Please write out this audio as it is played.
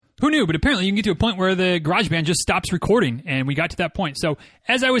Who knew? But apparently you can get to a point where the GarageBand just stops recording, and we got to that point. So,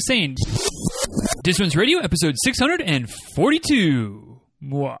 as I was saying, Diz Runs Radio, episode 642.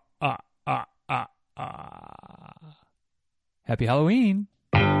 Happy Halloween.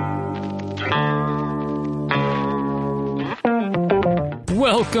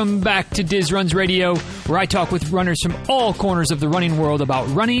 Welcome back to Diz Runs Radio, where I talk with runners from all corners of the running world about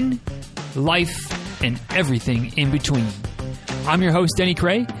running, life, and everything in between. I'm your host, Denny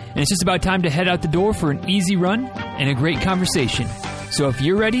Cray, and it's just about time to head out the door for an easy run and a great conversation. So if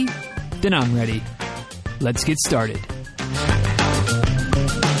you're ready, then I'm ready. Let's get started.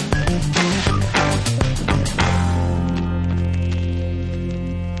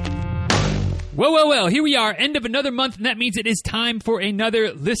 Well, here we are, end of another month, and that means it is time for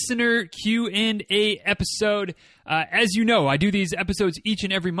another listener Q&A episode. As you know, I do these episodes each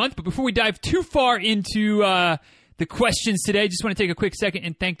and every month, but before we dive too far into the questions today, I just want to take a quick second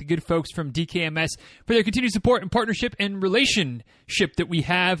and thank the good folks from DKMS for their continued support and partnership and relationship that we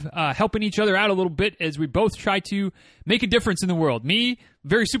have, helping each other out a little bit as we both try to make a difference in the world. Me,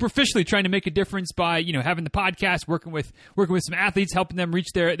 very superficially trying to make a difference by, having the podcast, working with some athletes, helping them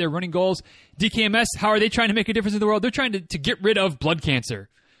reach their running goals. DKMS, how are they trying to make a difference in the world? They're trying to get rid of blood cancer.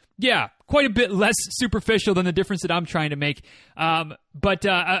 Yeah, quite a bit less superficial than the difference that I'm trying to make. But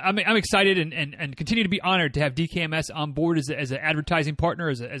I'm excited and continue to be honored to have DKMS on board as an advertising partner,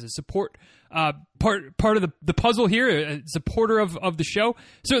 as a support part of the puzzle here, a supporter of the show.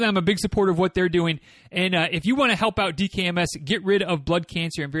 Certainly, I'm a big supporter of what they're doing. And if you want to help out DKMS get rid of blood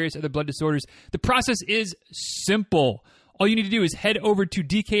cancer and various other blood disorders, the process is simple. All you need to do is head over to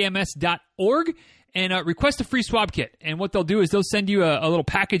dkms.org and request a free swab kit. And what they'll do is they'll send you a little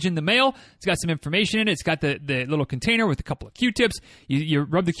package in the mail. It's got some information in it. It's got the little container with a couple of Q-tips. You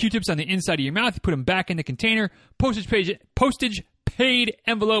rub the Q-tips on the inside of your mouth. You put them back in the container. Postage paid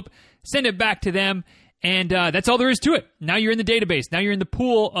envelope. Send it back to them. And that's all there is to it. Now you're in the database. Now you're in the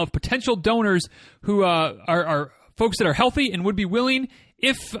pool of potential donors who are folks that are healthy and would be willing,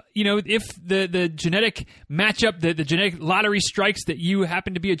 if the genetic matchup, the genetic lottery strikes that you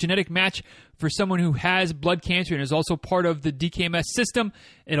happen to be a genetic match for someone who has blood cancer and is also part of the DKMS system,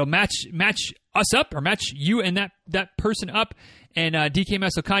 it'll match us up or match you and that person up, and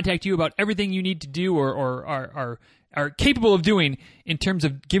DKMS will contact you about everything you need to do or are capable of doing in terms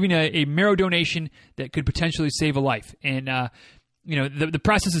of giving a marrow donation that could potentially save a life. And the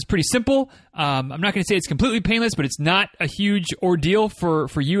process is pretty simple. I'm not going to say it's completely painless, but it's not a huge ordeal for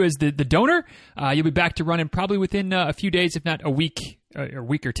you as the donor. You'll be back to running probably within a few days, if not a week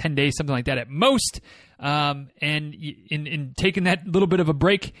or 10 days, something like that at most. And in taking that little bit of a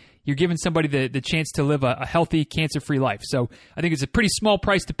break, you're giving somebody the chance to live a healthy, cancer-free life. So I think it's a pretty small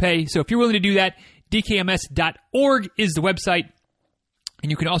price to pay. So if you're willing to do that, dkms.org is the website. And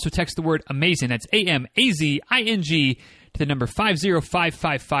you can also text the word AMAZING. That's AMAZING to the number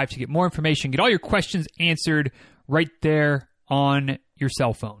 50555 to get more information. Get all your questions answered right there on your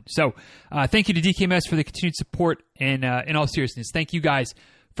cell phone. So thank you to DKMS for the continued support. And in all seriousness, thank you guys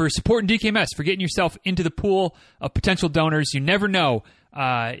for supporting DKMS, for getting yourself into the pool of potential donors. You never know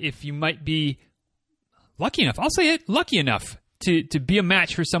if you might be lucky enough, I'll say it, lucky enough to be a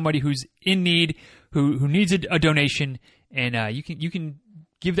match for somebody who's in need, who needs a donation. And you can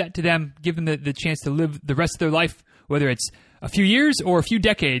give that to them, give them the chance to live the rest of their life, whether it's a few years or a few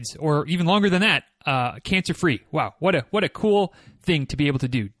decades or even longer than that, cancer-free. Wow, what a cool thing to be able to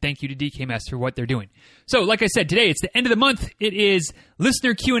do. Thank you to DKMS for what they're doing. So, like I said, today it's the end of the month. It is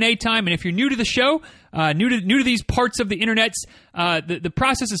listener Q&A time, and if you're new to the show, new to these parts of the internet, the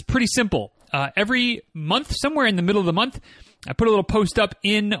process is pretty simple. Every month, somewhere in the middle of the month, I put a little post up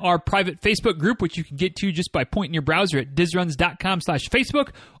in our private Facebook group, which you can get to just by pointing your browser at dizruns.com/Facebook,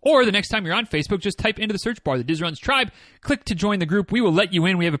 or the next time you're on Facebook, just type into the search bar the Diz Runs Tribe, click to join the group. We will let you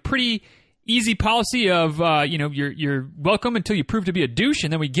in. We have a pretty easy policy of, you're welcome until you prove to be a douche,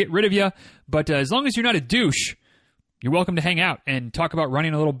 and then we get rid of you. But as long as you're not a douche, you're welcome to hang out and talk about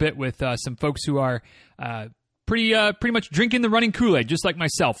running a little bit with some folks who are pretty much drinking the running Kool-Aid, just like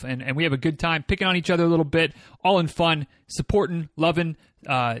myself. And we have a good time picking on each other a little bit, all in fun, supporting, loving,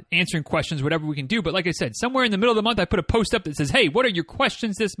 answering questions, whatever we can do. But like I said, somewhere in the middle of the month, I put a post up that says, hey, what are your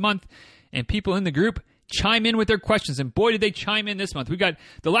questions this month? And people in the group chime in with their questions. And boy, did they chime in this month. We got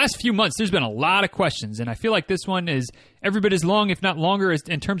the last few months, there's been a lot of questions. And I feel like this one is every bit as long, if not longer,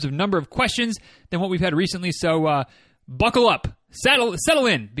 in terms of number of questions than what we've had recently. So buckle up, settle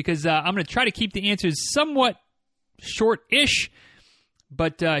in, because I'm going to try to keep the answers somewhat short-ish.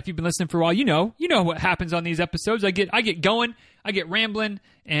 But if you've been listening for a while, you know what happens on these episodes. I get going, I get rambling,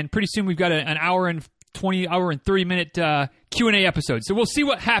 and pretty soon we've got an hour and 20-hour and 30-minute Q&A episode. So we'll see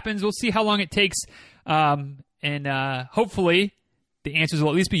what happens. We'll see how long it takes. And hopefully the answers will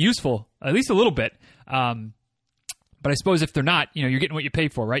at least be useful, at least a little bit. But I suppose if they're not, you're getting what you pay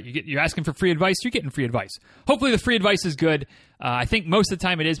for, right? You're asking for free advice, you're getting free advice. Hopefully the free advice is good. I think most of the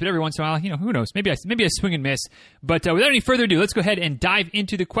time it is, but every once in a while, who knows? Maybe I swing and miss. But without any further ado, let's go ahead and dive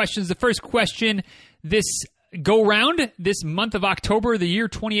into the questions. The first question this go round this month of October, the year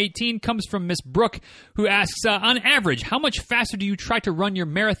 2018, comes from Miss Brooke, who asks, on average, how much faster do you try to run your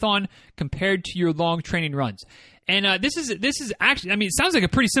marathon compared to your long training runs? And this is actually, it sounds like a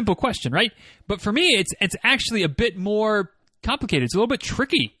pretty simple question, right? But for me, it's actually a bit more complicated. It's a little bit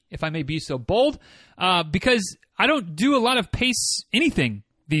tricky, if I may be so bold, because I don't do a lot of pace anything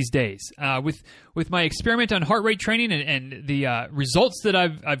these days. With my experiment on heart rate training and the results that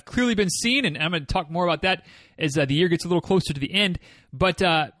I've clearly been seeing, and I'm going to talk more about that as the year gets a little closer to the end. But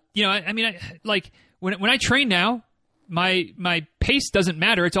when I train now, my pace doesn't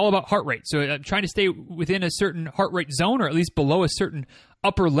matter. It's all about heart rate. So I'm trying to stay within a certain heart rate zone, or at least below a certain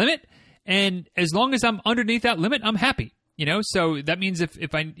upper limit. And as long as I'm underneath that limit, I'm happy. So that means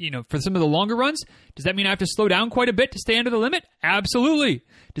if I, for some of the longer runs, does that mean I have to slow down quite a bit to stay under the limit? Absolutely.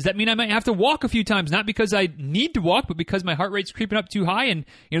 Does that mean I might have to walk a few times? Not because I need to walk, but because my heart rate's creeping up too high, and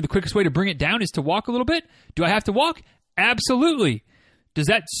the quickest way to bring it down is to walk a little bit? Do I have to walk? Absolutely. Does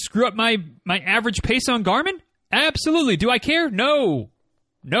that screw up my average pace on Garmin? Absolutely. Do I care? No,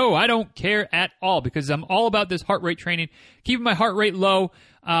 I don't care at all, because I'm all about this heart rate training, keeping my heart rate low,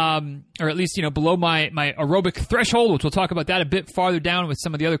 or at least, below my aerobic threshold, which we'll talk about that a bit farther down with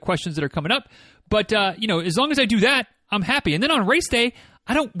some of the other questions that are coming up. But, as long as I do that, I'm happy. And then on race day,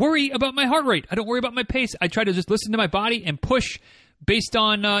 I don't worry about my heart rate. I don't worry about my pace. I try to just listen to my body and push based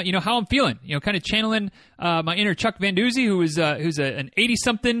on, how I'm feeling, kind of channeling my inner Chuck Van Doozy, who's an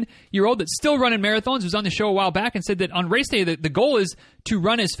 80-something-year-old that's still running marathons, who's on the show a while back and said that on race day, the goal is to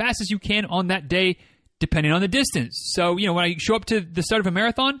run as fast as you can on that day, depending on the distance. So, when I show up to the start of a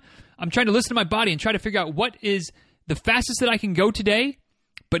marathon, I'm trying to listen to my body and try to figure out what is the fastest that I can go today,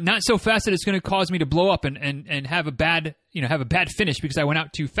 but not so fast that it's going to cause me to blow up and have a bad finish because I went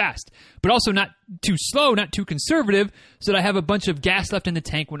out too fast, but also not too slow, not too conservative, so that I have a bunch of gas left in the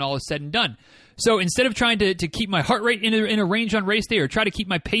tank when all is said and done. So instead of trying to keep my heart rate in a range on race day, or try to keep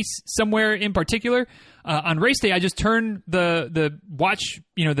my pace somewhere in particular, on race day, I just turn the watch,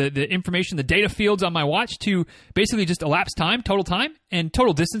 the information, the data fields on my watch to basically just elapsed time, and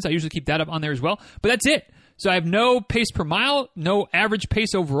total distance. I usually keep that up on there as well, but that's it. So I have no pace per mile, no average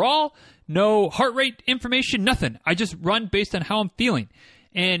pace overall, no heart rate information, nothing. I just run based on how I'm feeling.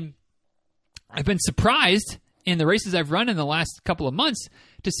 And I've been surprised in the races I've run in the last couple of months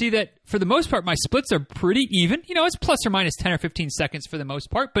to see that for the most part, my splits are pretty even. It's plus or minus 10 or 15 seconds for the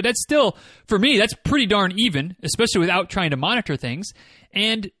most part, but that's still, for me, that's pretty darn even, especially without trying to monitor things.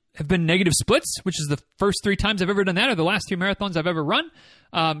 And have been negative splits, which is the first 3 times I've ever done that, or the last 3 marathons I've ever run,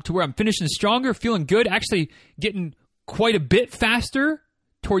 to where I'm finishing stronger, feeling good, actually getting quite a bit faster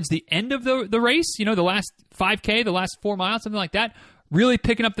towards the end of the race, the last 5K, the last 4 miles, something like that, really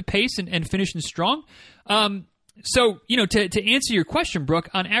picking up the pace and finishing strong. So, to answer your question, Brooke,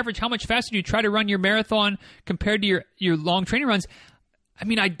 on average, how much faster do you try to run your marathon compared to your long training runs?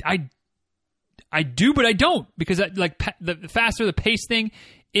 I do, but I don't, because the faster the pace thing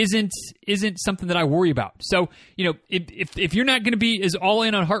isn't something that I worry about. So, if you're not going to be as all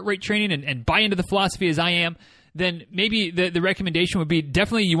in on heart rate training and buy into the philosophy as I am, then maybe the recommendation would be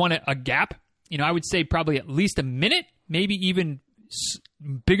definitely you want a gap. I would say probably at least a minute, maybe even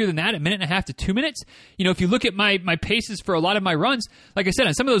bigger than that, 1.5 minutes to 2 minutes. If you look at my paces for a lot of my runs, like I said,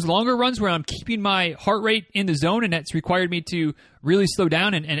 on some of those longer runs where I'm keeping my heart rate in the zone and that's required me to really slow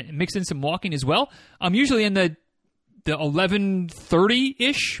down and mix in some walking as well, I'm usually in the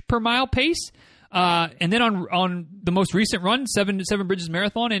 11:30-ish per mile pace. And then on the most recent run, Seven Bridges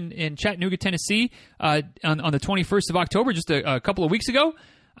Marathon in Chattanooga, Tennessee, on the 21st of October, just a couple of weeks ago,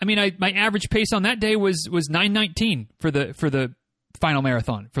 my average pace on that day was 9:19 for the final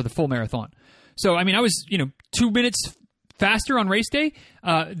marathon, for the full marathon. So, I was, 2 minutes faster on race day.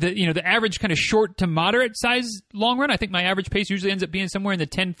 The average kind of short to moderate size long run, I think my average pace usually ends up being somewhere in the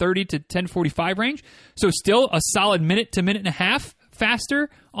 10:30 to 10:45 range. So still a solid minute to minute and a half faster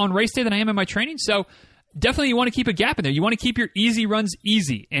on race day than I am in my training. So definitely you want to keep a gap in there. You want to keep your easy runs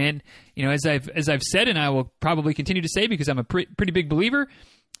easy. And, as I've said, and I will probably continue to say, because I'm a pretty big believer,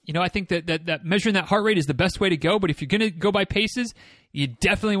 I think that measuring that heart rate is the best way to go. But if you're going to go by paces, you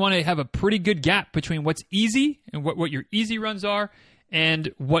definitely want to have a pretty good gap between what's easy and what your easy runs are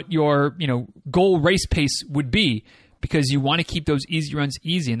and what your, goal race pace would be. because you want to keep those easy runs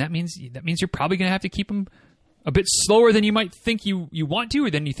easy, and that means you're probably going to have to keep them a bit slower than you might think you want to,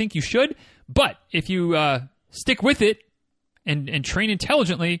 or than you think you should. But if you stick with it and train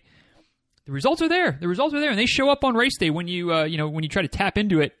intelligently, the results are there. The results are there, and they show up on race day when you when you try to tap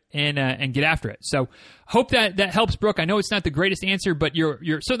into it and get after it. So, hope that helps, Brooke. I know it's not the greatest answer, but you're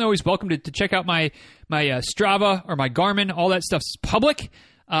certainly always welcome to check out my Strava or my Garmin. All that stuff's public.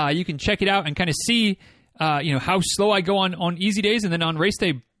 You can check it out and kind of see how slow I go on easy days, and then on race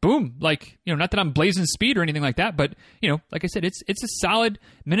day, boom, not that I'm blazing speed or anything like that, but like I said, it's a solid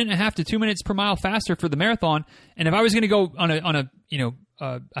 1.5 to 2 minutes per mile faster for the marathon. And if I was going to go on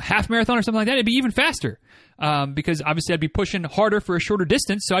a half marathon or something like that, it'd be even faster, because obviously I'd be pushing harder for a shorter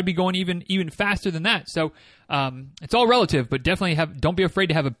distance, so I'd be going even faster than that. So it's all relative, but definitely don't be afraid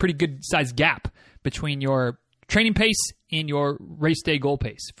to have a pretty good sized gap between your training pace and your race day goal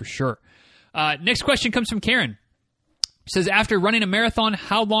pace, for sure. Next question comes from Karen. She says, after running a marathon,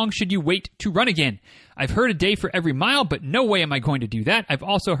 how long should you wait to run again? I've heard a day for every mile, but no way am I going to do that. I've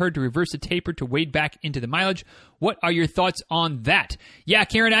also heard to reverse the taper to wade back into the mileage. What are your thoughts on that? Yeah,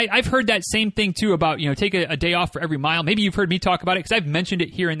 Karen, I've heard that same thing too about, take a day off for every mile. Maybe you've heard me talk about it because I've mentioned it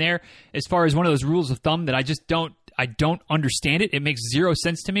here and there as far as one of those rules of thumb that I just don't understand it. It makes zero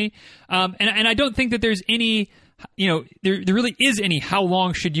sense to me. And I don't think that there's any, there really is any how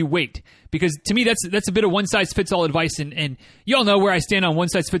long should you wait, because to me that's a bit of one size fits all advice, and you all know where I stand on one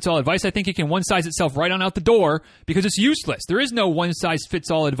size fits all advice. I think it can one size itself right on out the door because it's useless. There is no one size fits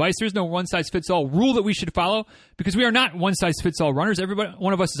all advice. There's no one size fits all rule that we should follow, because we are not one size fits all runners.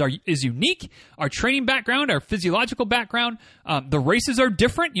 One of us is unique. Our training background, our physiological background, the races are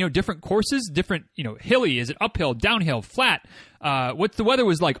different. Different courses, different. Hilly, is it uphill, downhill, flat? What the weather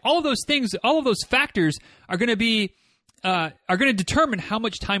was like? All of those things, all of those factors are going to determine how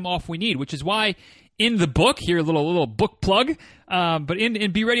much time off we need, which is why in the book, here a little book plug, but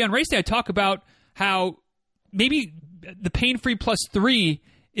in Be Ready on Race Day, I talk about how maybe the pain-free +3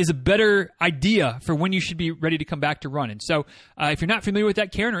 is a better idea for when you should be ready to come back to running. So if you're not familiar with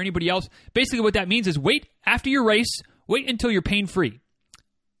that, Karen, or anybody else, basically what that means is wait after your race, wait until you're pain-free.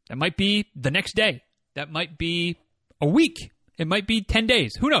 That might be the next day. That might be a week. It might be 10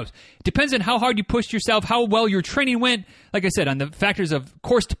 days. Who knows? It depends on how hard you pushed yourself, how well your training went. Like I said, on the factors of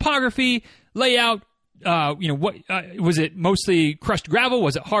course topography, layout, what was it mostly crushed gravel?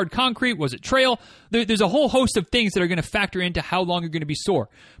 Was it hard concrete? Was it trail? There's a whole host of things that are going to factor into how long you're going to be sore.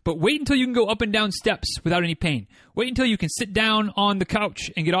 But wait until you can go up and down steps without any pain. Wait until you can sit down on the couch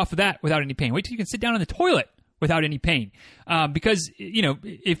and get off of that without any pain. Wait till you can sit down on the toilet without any pain. Because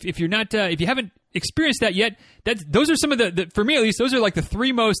if you're not, if you haven't experienced that yet, those are some of the, for me at least, those are like the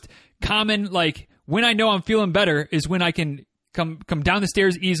three most common, like when I know I'm feeling better is when I can come down the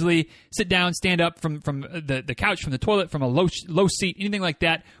stairs easily, sit down, stand up from the couch, from the toilet, from a low seat, anything like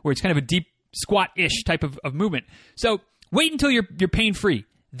that, where it's kind of a deep squat-ish type of movement. So wait until you're pain-free.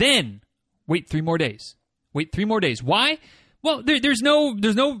 Then wait 3 more days. Wait 3 more days. Why? Well, there's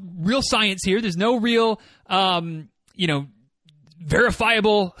no real science here. There's no real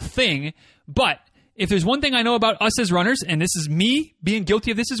verifiable thing. But if there's one thing I know about us as runners, and this is me being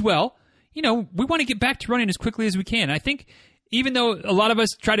guilty of this as well, we want to get back to running as quickly as we can. I think even though a lot of us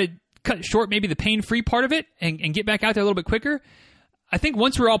try to cut short maybe the pain-free part of it and get back out there a little bit quicker, I think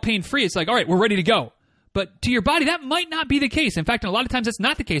once we're all pain-free, it's like, all right, we're ready to go. But to your body, that might not be the case. In fact, a lot of times that's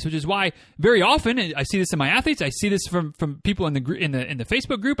not the case, which is why very often, I see this in my athletes, I see this from people in the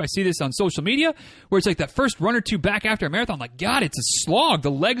Facebook group, I see this on social media, where it's like that first run or two back after a marathon, like, God, it's a slog.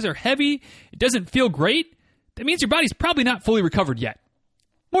 The legs are heavy. It doesn't feel great. That means your body's probably not fully recovered yet.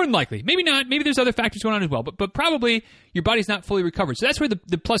 More than likely. Maybe not. Maybe there's other factors going on as well, but probably your body's not fully recovered. So that's where the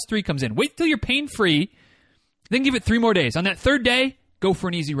 +3 comes in. Wait till you're pain-free, then give it 3 more days. On that third day, go for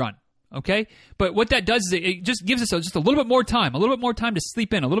an easy run. Okay? But what that does is it just gives us just a little bit more time to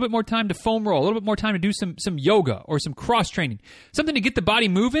sleep in, a little bit more time to foam roll, a little bit more time to do some yoga or some cross training. Something to get the body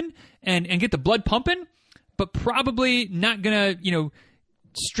moving and get the blood pumping, but probably not going to,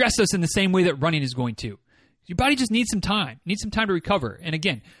 stress us in the same way that running is going to. Your body just needs some time to recover. And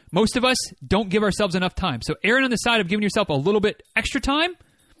again, most of us don't give ourselves enough time. So erring on the side of giving yourself a little bit extra time,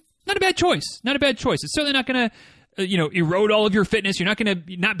 not a bad choice. It's certainly not going to erode all of your fitness. You're not going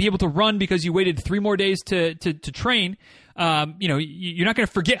to not be able to run because you waited 3 more days to train. You're not going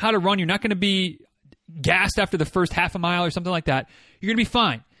to forget how to run. You're not going to be gassed after the first half a mile or something like that. You're going to be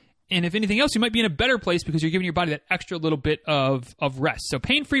fine. And if anything else, you might be in a better place because you're giving your body that extra little bit of rest. So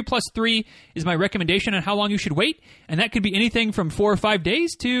pain-free +3 is my recommendation on how long you should wait. And that could be anything from 4 or 5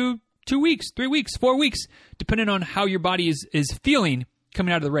 days to 2 weeks, 3 weeks, 4 weeks, depending on how your body is feeling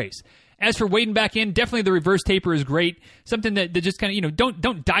coming out of the race. As for wading back in, definitely the reverse taper is great. Something that just kind of,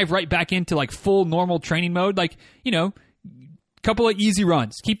 don't dive right back into like full normal training mode. Like, couple of easy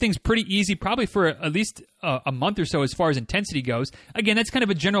runs. Keep things pretty easy, probably for at least a month or so as far as intensity goes. Again, that's kind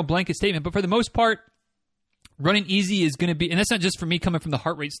of a general blanket statement, but for the most part, running easy is going to be, and that's not just for me coming from the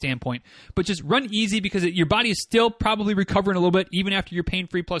heart rate standpoint, but just run easy because your body is still probably recovering a little bit even after your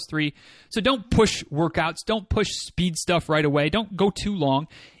pain-free +3. So don't push workouts. Don't push speed stuff right away. Don't go too long.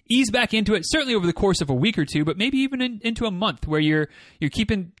 Ease back into it, certainly over the course of a week or two, but maybe even into a month where you're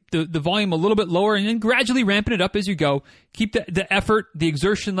keeping the volume a little bit lower and then gradually ramping it up as you go. Keep the effort, the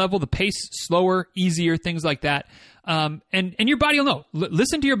exertion level, the pace slower, easier, things like that. And your body will know.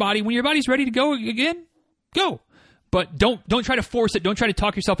 Listen to your body. When your body's ready to go again, go. But don't try to force it. Don't try to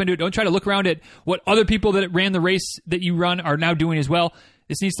talk yourself into it. Don't try to look around at what other people that ran the race that you run are now doing as well.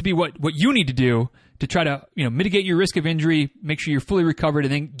 This needs to be what you need to do to try to mitigate your risk of injury, make sure you're fully recovered,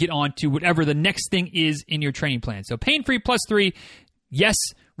 and then get on to whatever the next thing is in your training plan. So pain-free +3, yes.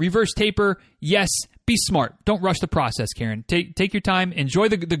 Reverse taper, yes. Be smart. Don't rush the process, Karen. Take your time. Enjoy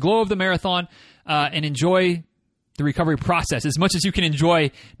the glow of the marathon, and enjoy the recovery process as much as you can enjoy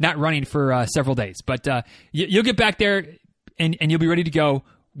not running for several days. But you'll get back there, and you'll be ready to go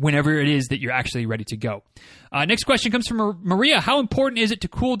whenever it is that you're actually ready to go. Next question comes from Maria. How important is it to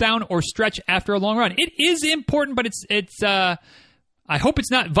cool down or stretch after a long run? It is important, but it's I hope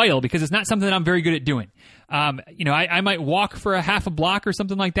it's not vital because it's not something that I'm very good at doing. I might walk for a half a block or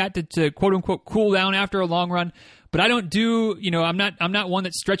something like that to quote unquote cool down after a long run, but I don't do, I'm not one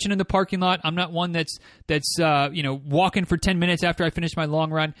that's stretching in the parking lot. I'm not one that's walking for 10 minutes after I finish my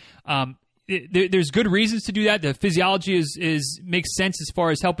long run. There's good reasons to do that. The physiology makes sense as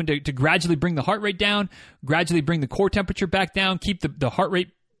far as helping to gradually bring the heart rate down, gradually bring the core temperature back down, keep the heart rate,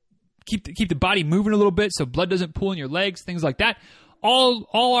 keep the body moving a little bit so blood doesn't pool in your legs, things like that.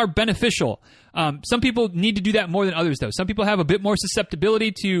 All are beneficial. Some people need to do that more than others, though. Some people have a bit more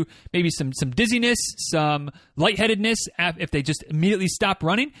susceptibility to maybe some dizziness, some lightheadedness if they just immediately stop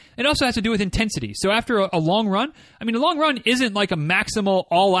running. It also has to do with intensity. So after a long run, a long run isn't like a maximal,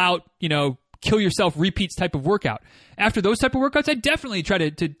 all-out, kill yourself repeats type of workout. After those type of workouts, I definitely try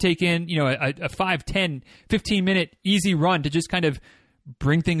to take in, a 5, 10, 15-minute easy run to just kind of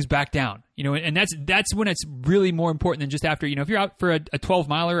bring things back down, and that's when it's really more important than just after, if you're out for a 12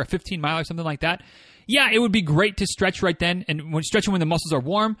 miler, a 15 miler, something like that. Yeah, it would be great to stretch right then. And stretching when the muscles are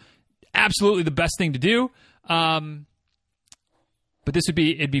warm, absolutely the best thing to do. But it'd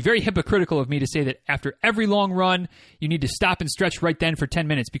be very hypocritical of me to say that after every long run, you need to stop and stretch right then for 10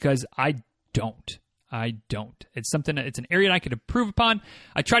 minutes because I don't. It's an area that I could improve upon.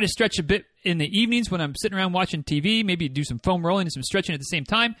 I try to stretch a bit in the evenings when I'm sitting around watching TV, maybe do some foam rolling and some stretching at the same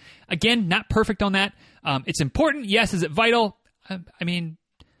time. Again, not perfect on that. It's important. Yes. Is it vital?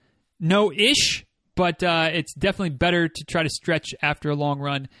 No-ish, but it's definitely better to try to stretch after a long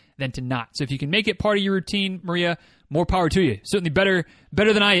run than to not. So if you can make it part of your routine, Maria, more power to you. Certainly better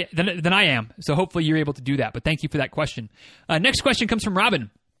than I am. So hopefully you're able to do that. But thank you for that question. Next question comes from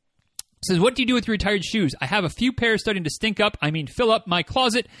Robin. Says, what do you do with your retired shoes? I have a few pairs starting to stink up. Fill up my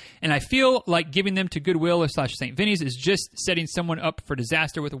closet, and I feel like giving them to Goodwill or /St. Vinny's is just setting someone up for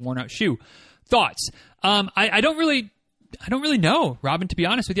disaster with a worn-out shoe. Thoughts? I don't really know, Robin, to be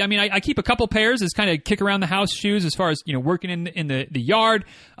honest with you. I keep a couple pairs as kind of kick around the house shoes as far as, working in the yard,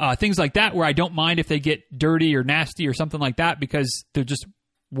 things like that, where I don't mind if they get dirty or nasty or something like that because they're just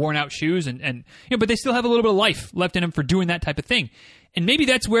worn out shoes and but they still have a little bit of life left in them for doing that type of thing. And maybe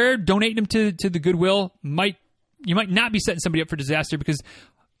that's where donating them to the Goodwill you might not be setting somebody up for disaster because,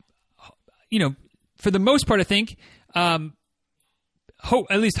 for the most part, I think, hope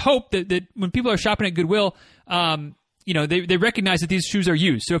that when people are shopping at Goodwill, they recognize that these shoes are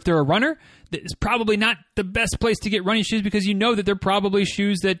used. So if they're a runner, it's probably not the best place to get running shoes because that they're probably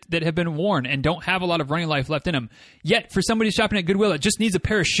shoes that have been worn and don't have a lot of running life left in them. Yet for somebody shopping at Goodwill that just needs a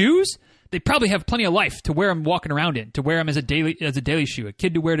pair of shoes, they probably have plenty of life to wear them walking around in, to wear them as a daily shoe, a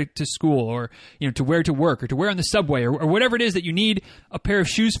kid to wear to school, or to wear to work, or to wear on the subway, or whatever it is that you need a pair of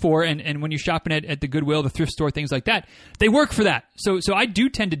shoes for. And when you're shopping at the Goodwill, the thrift store, things like that, they work for that. So I do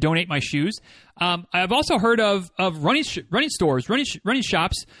tend to donate my shoes. I've also heard of running stores, running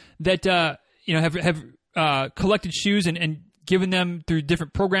shops that have collected shoes and given them through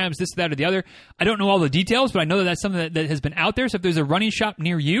different programs, this, that, or the other. I don't know all the details, but I know that that's something that has been out there. So if there's a running shop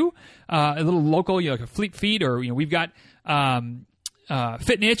near you, a little local, like a Fleet Feet, or we've got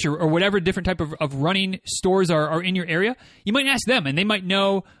Fit Niche or whatever different type of running stores are in your area, you might ask them, and they might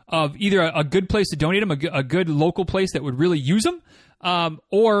know of either a good place to donate them, a good local place that would really use them,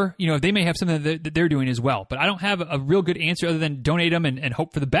 or, they may have something that they're doing as well. But I don't have a real good answer other than donate them and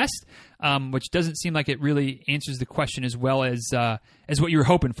hope for the best, which doesn't seem like it really answers the question as well as what you were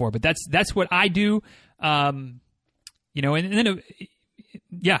hoping for. But that's what I do, and then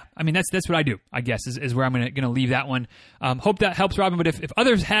that's what I do, I guess, is where I'm going to leave that one. Hope that helps, Robin. But if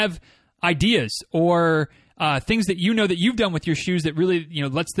others have ideas or things that that you've done with your shoes that really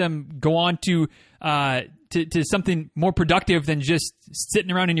lets them go on to something more productive than just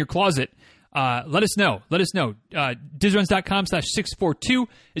sitting around in your closet, let us know. DizRuns.com/642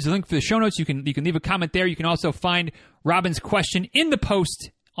 is the link for the show notes. You can leave a comment there. You can also find Robin's question in the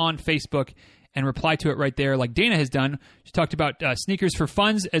post on Facebook and reply to it right there, like Dana has done. She talked about sneakers for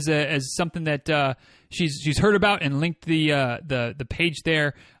funds as something that she's heard about and linked the page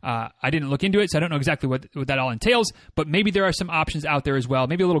there. I didn't look into it, so I don't know exactly what that all entails, but maybe there are some options out there as well.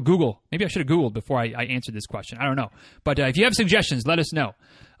 Maybe a little Google. Maybe I should have Googled before I answered this question. I don't know. But if you have suggestions, let us know.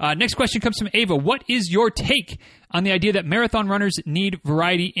 Next question comes from Ava. What is your take on the idea that marathon runners need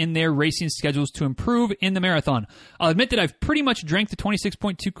variety in their racing schedules to improve in the marathon? I'll admit that I've pretty much drank the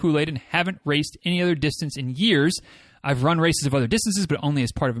 26.2 Kool-Aid and haven't raced any other distance in years. I've run races of other distances, but only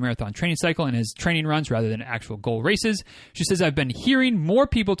as part of a marathon training cycle and as training runs rather than actual goal races. She says, I've been hearing more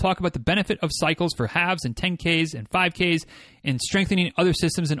people talk about the benefit of cycles for halves and 10Ks and 5Ks and strengthening other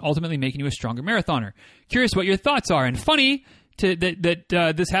systems and ultimately making you a stronger marathoner. Curious what your thoughts are. And funny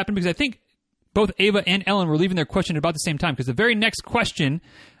that this happened because I think both Ava and Ellen were leaving their question at about the same time, because the very next question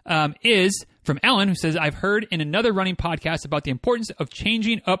is from Ellen, who says, I've heard in another running podcast about the importance of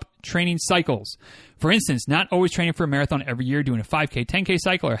changing up training cycles. For instance, not always training for a marathon every year, doing a 5K, 10K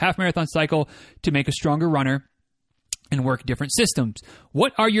cycle or half marathon cycle to make a stronger runner and work different systems.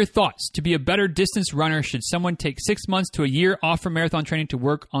 What are your thoughts? To be a better distance runner, should someone take 6 months to a year off from marathon training to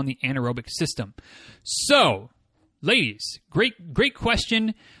work on the anaerobic system? So, ladies, great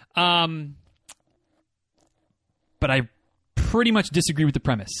question. But I pretty much disagree with the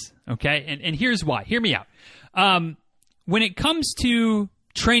premise, okay? And here's why. Hear me out. When it comes to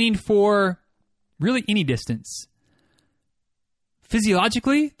training for really any distance,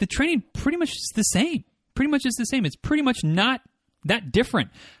 physiologically, the training pretty much is the same. It's pretty much not that different.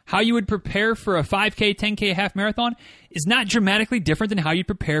 How you would prepare for a 5K, 10K, half marathon is not dramatically different than how you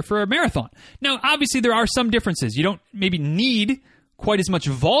prepare for a marathon. Now, obviously, there are some differences. You don't maybe need quite as much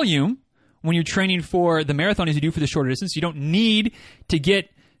volume when you're training for the marathon as you do for the shorter distance. You don't need to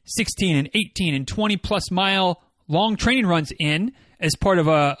get 16 and 18 and 20 plus mile long training runs in as part of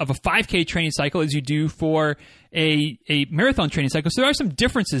a 5K training cycle as you do for a marathon training cycle. So there are some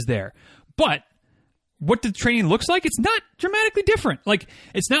differences there. But what the training looks like, it's not dramatically different. Like,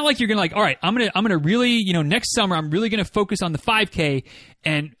 it's not like you're going to all right, I'm going to really, next summer, I'm really going to focus on the 5K.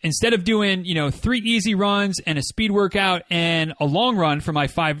 And instead of doing, 3 easy runs and a speed workout and a long run for my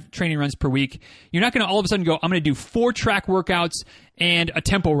 5 training runs per week, you're not going to all of a sudden go, I'm going to do 4 track workouts and a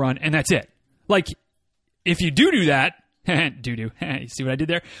tempo run, and that's it. Like, if you do that, you see what I did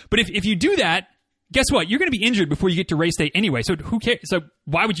there? But if you do that, guess what? You're going to be injured before you get to race day anyway. So who cares? So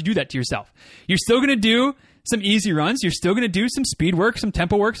why would you do that to yourself? You're still going to do some easy runs. You're still going to do some speed work, some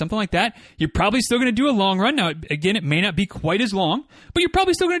tempo work, something like that. You're probably still going to do a long run. Now, again, it may not be quite as long, but you're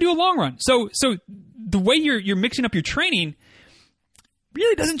probably still going to do a long run. So the way you're mixing up your training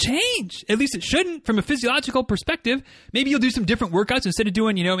really doesn't change. At least it shouldn't from a physiological perspective. Maybe you'll do some different workouts instead of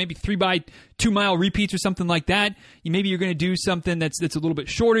doing, maybe 3x2 mile repeats or something like that. Maybe you're going to do something that's a little bit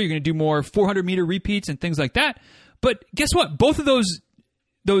shorter. You're going to do more 400 meter repeats and things like that. But guess what? Both of those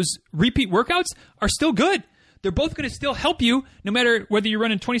repeat workouts are still good. They're both going to still help you no matter whether you're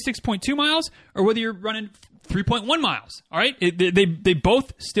running 26.2 miles or whether you're running 3.1 miles. All right? They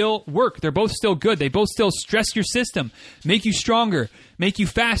both still work. They're both still good. They both still stress your system, make you stronger, make you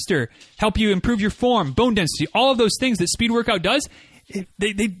faster, help you improve your form, bone density, all of those things that speed workout does.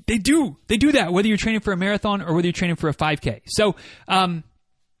 They do that whether you're training for a marathon or whether you're training for a 5K. So the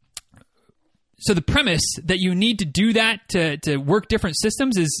premise that you need to do that to work different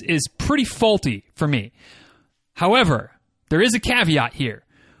systems is pretty faulty for me. However, there is a caveat here.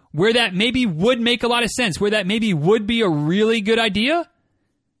 Where that maybe would make a lot of sense, where that maybe would be a really good idea,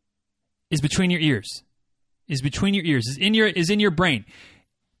 is between your ears. Is in your brain.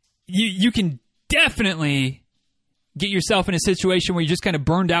 You can definitely get yourself in a situation where you're just kind of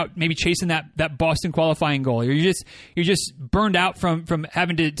burned out, maybe chasing that Boston qualifying goal. Or you're just burned out from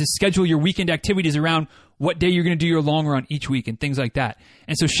having to schedule your weekend activities around what day you're going to do your long run each week and things like that.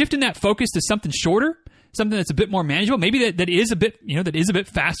 And so shifting that focus to something shorter, something that's a bit more manageable, maybe that is a bit, that is a bit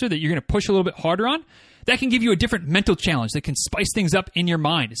faster, that you're going to push a little bit harder on, that can give you a different mental challenge that can spice things up in your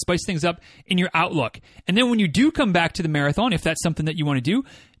mind, spice things up in your outlook. And then when you do come back to the marathon, if that's something that you want to do,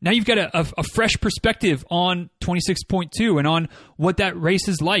 now you've got a fresh perspective on 26.2 and on what that race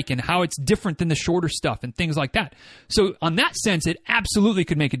is like and how it's different than the shorter stuff and things like that. So on that sense, it absolutely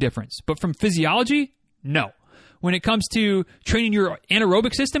could make a difference. But from physiology, no. When it comes to training your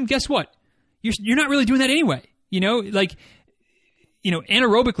anaerobic system, guess what? You're not really doing that anyway.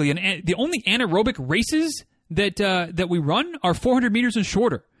 Anaerobically, and the only anaerobic races that we run are 400 meters and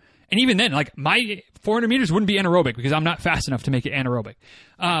shorter. And even then, like my 400 meters wouldn't be anaerobic because I'm not fast enough to make it anaerobic.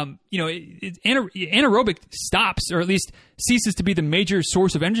 Anaerobic stops, or at least ceases to be the major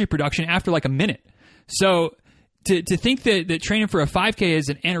source of energy production after like a minute. So to think that training for a 5K is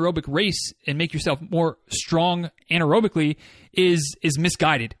an anaerobic race and make yourself more strong anaerobically is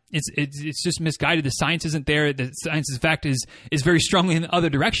misguided. It's just misguided. The science isn't there. The science, in fact, is very strongly in the other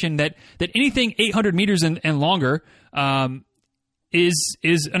direction that anything 800 meters and longer is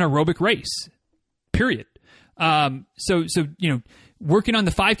an aerobic race. Period. So working on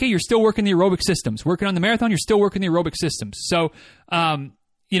the 5K, you're still working the aerobic systems. Working on the marathon, you're still working the aerobic systems. So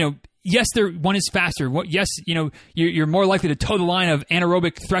yes, one is faster. Yes, you're more likely to toe the line of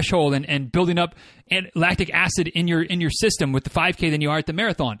anaerobic threshold and building up lactic acid in your system with the 5K than you are at the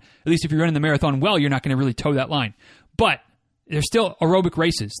marathon. At least if you're running the marathon well, you're not going to really toe that line. But there's still aerobic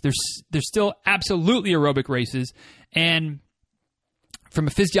races. There's still absolutely aerobic races. And from a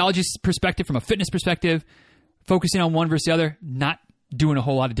physiology perspective, from a fitness perspective, focusing on one versus the other, not doing a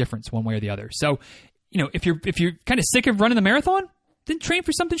whole lot of difference one way or the other. So, if you're kind of sick of running the marathon, then train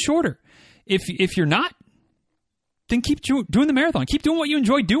for something shorter. If you're not, then keep doing the marathon. Keep doing what you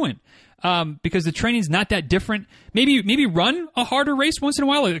enjoy doing, because the training's not that different. Maybe run a harder race once in a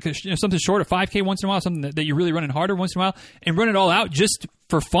while, like something short, a 5K once in a while, something that you're really running harder once in a while, and run it all out just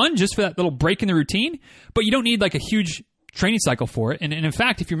for fun, just for that little break in the routine. But you don't need like a huge training cycle for it. And in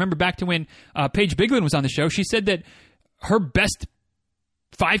fact, if you remember back to when Paige Biglin was on the show, she said that her best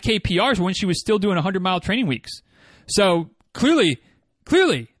 5K PRs were when she was still doing 100-mile training weeks. So clearly,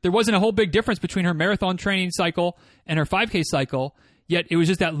 there wasn't a whole big difference between her marathon training cycle and her 5K cycle, yet it was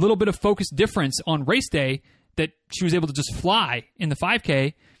just that little bit of focus difference on race day that she was able to just fly in the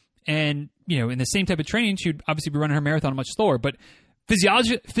 5K. And, in the same type of training, she'd obviously be running her marathon much slower. But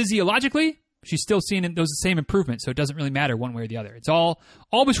physiologically, she's still seeing those same improvements, so it doesn't really matter one way or the other. It's all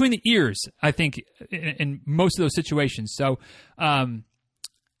between the ears, I think, in most of those situations. So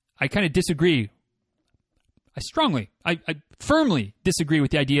I kind of disagree. I firmly disagree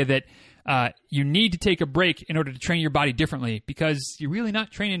with the idea that you need to take a break in order to train your body differently, because you're really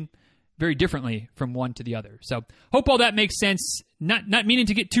not training very differently from one to the other. So hope all that makes sense. Not meaning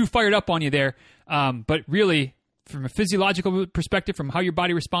to get too fired up on you there, but really, from a physiological perspective, from how your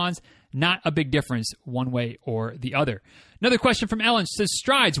body responds, not a big difference one way or the other. Another question from Ellen says,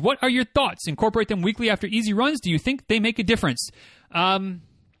 strides, what are your thoughts? Incorporate them weekly after easy runs. Do you think they make a difference?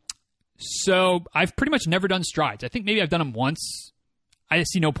 So I've pretty much never done strides. I think maybe I've done them once. I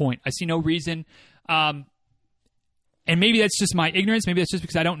see no point. I see no reason. And maybe that's just my ignorance. Maybe that's just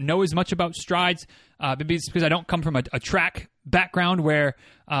because I don't know as much about strides. Maybe it's because I don't come from a track background where,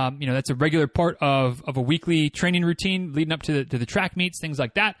 that's a regular part of a weekly training routine leading up to the track meets, things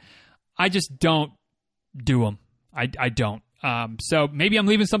like that. I just don't do them. I don't. So maybe I'm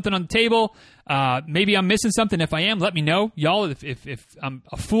leaving something on the table. Maybe I'm missing something. If I am, let me know. Y'all, if I'm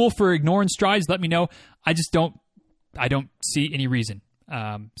a fool for ignoring strides, let me know. I don't see any reason.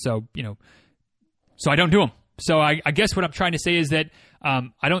 So I don't do them. So I guess what I'm trying to say is that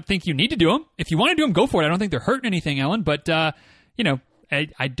I don't think you need to do them. If you want to do them, go for it. I don't think they're hurting anything, Ellen. But I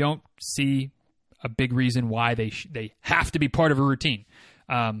don't see a big reason why they have to be part of a routine.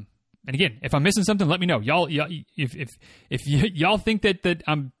 And again, if I'm missing something, let me know. Y'all, if y'all think that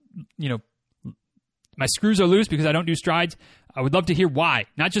I'm, my screws are loose because I don't do strides, I would love to hear why.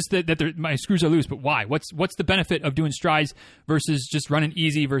 Not just that my screws are loose, but why. What's the benefit of doing strides versus just running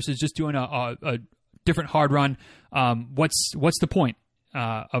easy versus just doing a different hard run? What's the point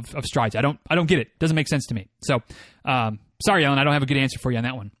of strides? I don't get it. Doesn't make sense to me. So sorry, Ellen, I don't have a good answer for you on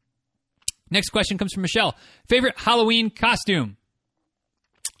that one. Next question comes from Michelle. Favorite Halloween costume?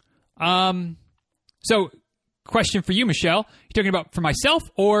 So question for you, Michelle. You're talking about for myself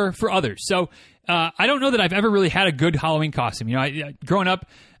or for others? So I don't know that I've ever really had a good Halloween costume. Growing up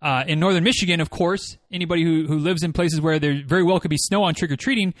in northern Michigan, of course, anybody who lives in places where there very well could be snow on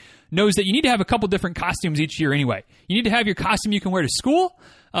trick-or-treating knows that you need to have a couple different costumes each year anyway. You need to have your costume you can wear to school,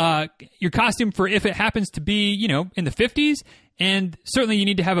 your costume for if it happens to be, in the 50s, and certainly you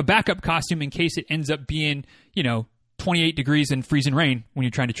need to have a backup costume in case it ends up being, 28 degrees and freezing rain when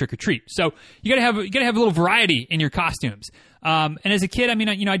you're trying to trick or treat. So you gotta have a little variety in your costumes. And as a kid, I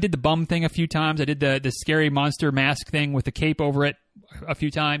mean, I did the bum thing a few times. I did the scary monster mask thing with the cape over it a few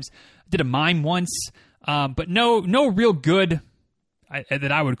times. I did a mime once, but no real good,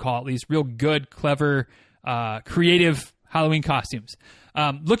 that I would call at least, real good, clever, creative Halloween costumes.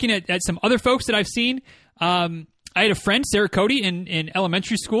 Looking at some other folks that I've seen, I had a friend, Sarah Cody, in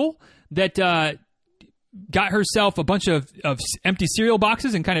elementary school that got herself a bunch of empty cereal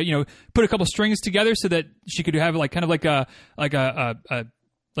boxes and kind of, put a couple strings together so that she could have like an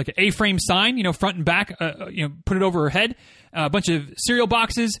A-frame sign, front and back, put it over her head. A bunch of cereal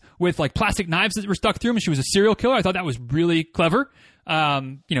boxes with like plastic knives that were stuck through them, and she was a serial killer. I thought that was really clever.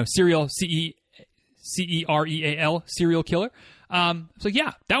 Cereal, C-E-R-E-A-L, serial killer. So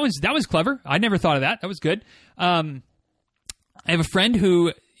yeah, that was clever. I never thought of that. That was good. I have a friend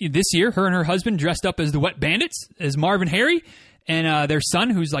who this year, her and her husband dressed up as the Wet Bandits, as Marv and Harry, and their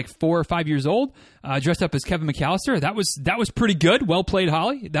son, who's like 4 or 5 years old, dressed up as Kevin McAllister. That was pretty good. Well played,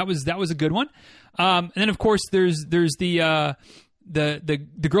 Holly. That was a good one. And then of course there's the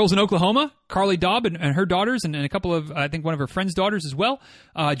girls in Oklahoma, Carly Daub and her daughters, and a couple of, I think one of her friends' daughters as well,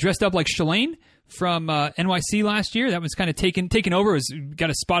 dressed up like Shalane from NYC last year. That was kind of taken over.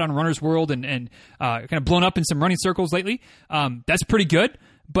 Got a spot on Runner's World and kind of blown up in some running circles lately. That's pretty good.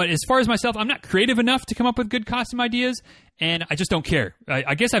 But as far as myself, I'm not creative enough to come up with good costume ideas, and I just don't care.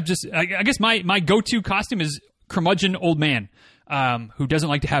 I guess my go-to costume is curmudgeon old man who doesn't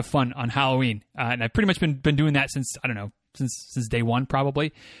like to have fun on Halloween, and I've pretty much been doing that since, I don't know, since day one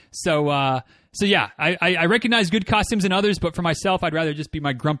probably. So yeah, I recognize good costumes in others, but for myself, I'd rather just be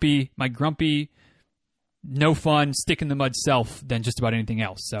my grumpy, no fun, stick in the mud self than just about anything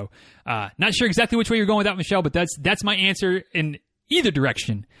else. So not sure exactly which way you're going with that, Michelle, but that's my answer in either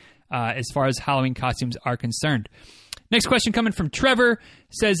direction as far as Halloween costumes are concerned. Next question coming from Trevor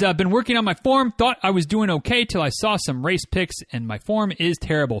says, been working on my form, thought I was doing okay till I saw some race pics, and my form is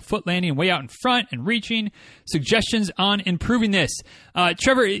terrible. Foot landing way out in front and reaching. Suggestions on improving this.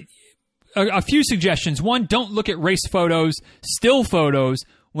 Trevor, a few suggestions. One, don't look at race photos, still photos,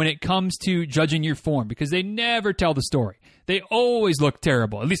 when it comes to judging your form, because they never tell the story. They always look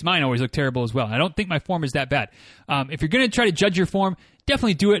terrible. At least mine always look terrible as well. And I don't think my form is that bad. If you're going to try to judge your form,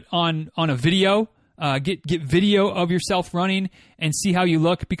 definitely do it on a video. Get video of yourself running and see how you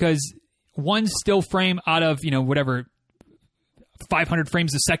look, because one still frame out of, whatever, 500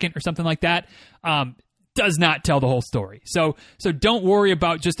 frames a second or something like that, does not tell the whole story. So don't worry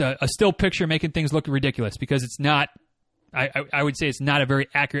about just a still picture making things look ridiculous, because it's not, I would say it's not a very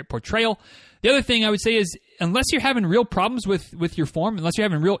accurate portrayal. The other thing I would say is, unless you're having real problems with your form, unless you're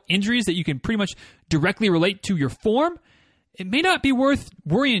having real injuries that you can pretty much directly relate to your form, it may not be worth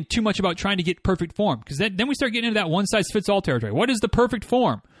worrying too much about trying to get perfect form, because then we start getting into that one-size-fits-all territory. What is the perfect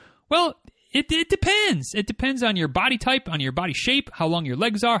form? Well, it depends. It depends on your body type, on your body shape, how long your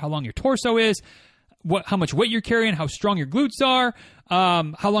legs are, how long your torso is, how much weight you're carrying, how strong your glutes are,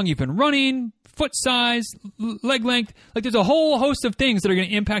 how long you've been running, foot size, leg length. Like, there's a whole host of things that are going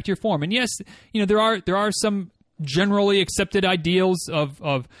to impact your form. And yes, there are some generally accepted ideals of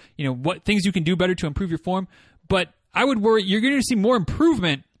what things you can do better to improve your form, but I would worry you're going to see more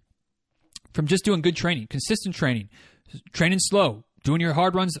improvement from just doing good training, consistent training slow, doing your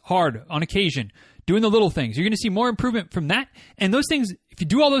hard runs hard on occasion, doing the little things. You're going to see more improvement from that. And those things, if you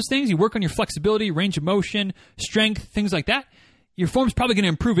do all those things, you work on your flexibility, range of motion, strength, things like that, your form's probably going to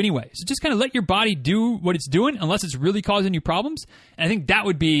improve anyway. So just kind of let your body do what it's doing, unless it's really causing you problems. And I think that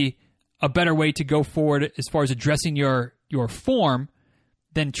would be a better way to go forward as far as addressing your form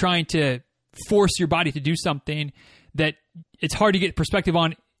than trying to force your body to do something that it's hard to get perspective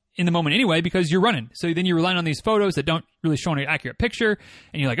on in the moment anyway, because you're running. So then you're relying on these photos that don't really show an accurate picture,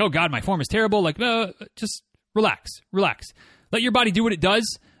 and you're like, oh God, my form is terrible. Like, just relax. Let your body do what it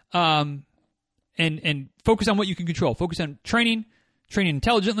does, and focus on what you can control. Focus on training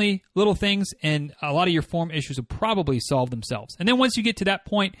intelligently, little things, and a lot of your form issues will probably solve themselves. And then once you get to that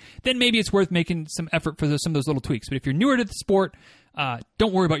point, then maybe it's worth making some effort for some of those little tweaks. But if you're newer to the sport,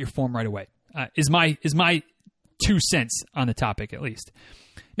 don't worry about your form right away. Is my 2 cents on the topic, at least.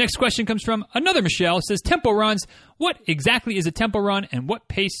 Next question comes from another Michelle. It says, tempo runs. What exactly is a tempo run, and what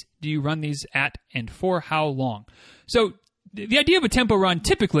pace do you run these at, and for how long? So the idea of a tempo run,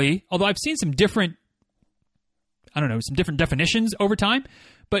 typically, although I've seen some different definitions over time,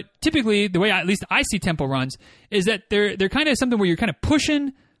 but typically the way at least I see tempo runs is that they're kind of something where you're kind of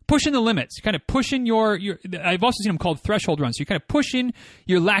pushing the limits. You're kind of pushing your I've also seen them called threshold runs. So you're kind of pushing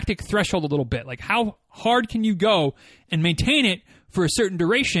your lactic threshold a little bit. Like, how hard can you go and maintain it for a certain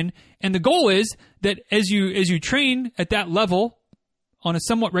duration. And the goal is that as you train at that level on a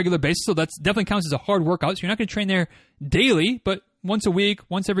somewhat regular basis, so that definitely counts as a hard workout. So you're not going to train there daily, but once a week,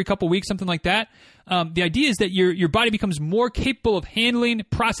 once every couple weeks, something like that. The idea is that your body becomes more capable of handling,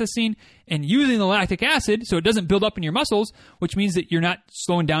 processing, and using the lactic acid so it doesn't build up in your muscles, which means that you're not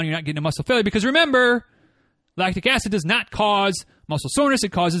slowing down, you're not getting a muscle failure. Because remember, lactic acid does not cause muscle soreness, it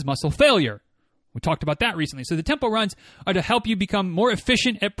causes muscle failure. We talked about that recently. So the tempo runs are to help you become more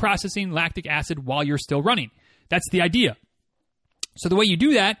efficient at processing lactic acid while you're still running. That's the idea. So the way you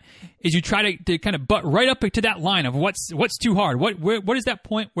do that is you try to kind of butt right up to that line of what's too hard. What is that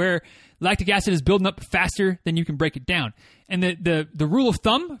point where lactic acid is building up faster than you can break it down? And the rule of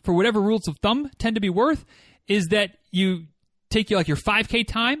thumb, for whatever rules of thumb tend to be worth, is that you take your 5K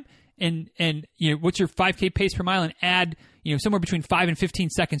time and what's your 5K pace per mile and add somewhere between 5 and 15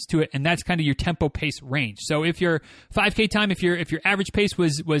 seconds to it, and that's kind of your tempo pace range. So if your 5K time, if your average pace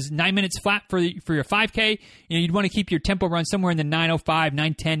was 9 minutes flat for your 5K, you'd want to keep your tempo run somewhere in the 9:05,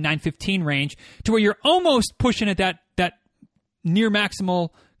 9:10, 9:15 range, to where you're almost pushing at that near maximal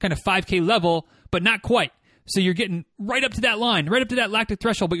kind of 5K level, but not quite. So you're getting right up to that line, right up to that lactic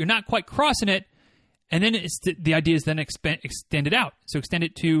threshold, but you're not quite crossing it. And then the idea is then extend it out. So extend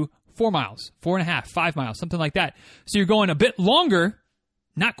it to 4 miles, 4.5, 5 miles, something like that. So you're going a bit longer,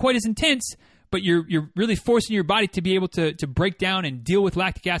 not quite as intense, but you're really forcing your body to be able to break down and deal with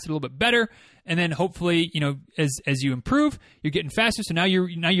lactic acid a little bit better. And then hopefully, as you improve, you're getting faster. So now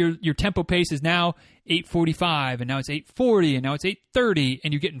your tempo pace is now 8:45, and now it's 8:40, and now it's 8:30,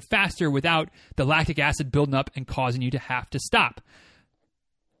 and you're getting faster without the lactic acid building up and causing you to have to stop.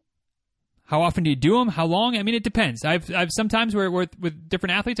 How often do you do them? How long? I mean, it depends. I've sometimes where with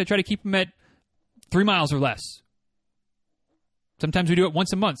different athletes, I try to keep them at 3 miles or less. Sometimes we do it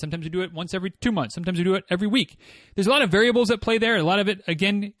once a month. Sometimes we do it once every 2 months. Sometimes we do it every week. There's a lot of variables at play there. A lot of it,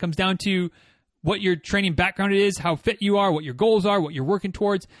 again, comes down to what your training background is, how fit you are, what your goals are, what you're working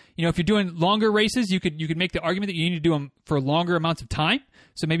towards. If you're doing longer races, you could make the argument that you need to do them for longer amounts of time.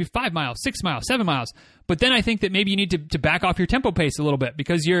 So maybe 5 miles, 6 miles, 7 miles. But then I think that maybe you need to back off your tempo pace a little bit,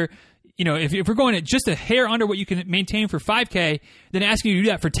 because if we're going at just a hair under what you can maintain for 5K, then asking you to do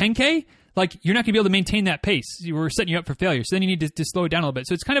that for 10K, you're not going to be able to maintain that pace. We're setting you up for failure. So then you need to slow it down a little bit.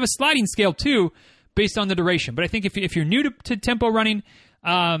 So it's kind of a sliding scale too, based on the duration. But I think if you're new to tempo running,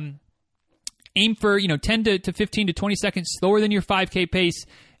 aim for 10 to 15 to 20 seconds slower than your 5K pace,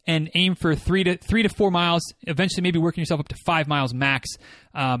 and aim for 3 to 4 miles. Eventually, maybe working yourself up to 5 miles max,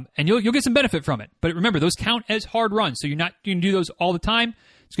 and you'll get some benefit from it. But remember, those count as hard runs, so you're not going to do those all the time.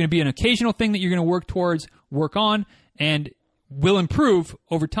 It's going to be an occasional thing that you're going to work on, and will improve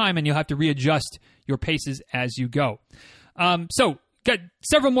over time, and you'll have to readjust your paces as you go. So, got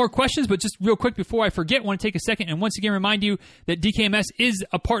several more questions, but just real quick before I forget, I want to take a second and once again remind you that DKMS is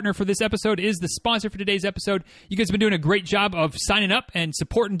a partner for this episode, is the sponsor for today's episode. You guys have been doing a great job of signing up and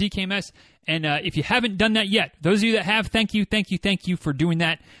supporting DKMS, and if you haven't done that yet, those of you that have, thank you for doing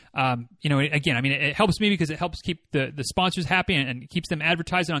that. Again, I mean, it helps me because it helps keep the sponsors happy and keeps them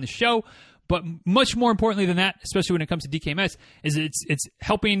advertising on the show. But much more importantly than that, especially when it comes to DKMS, is it's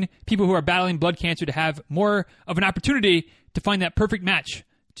helping people who are battling blood cancer to have more of an opportunity to find that perfect match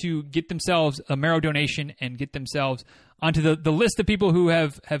to get themselves a marrow donation and get themselves onto the list of people who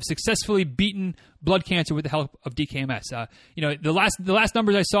have successfully beaten blood cancer with the help of DKMS. The last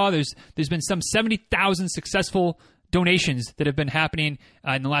numbers I saw, there's been some 70,000 successful donations that have been happening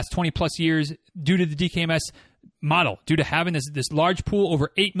in the last 20 plus years due to the DKMS model, due to having this large pool,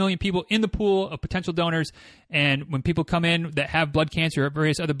 over 8 million people in the pool of potential donors. And when people come in that have blood cancer or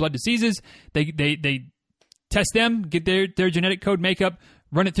various other blood diseases, they test them, get their genetic code makeup,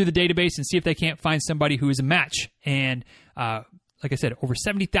 run it through the database, and see if they can't find somebody who is a match. And like I said, over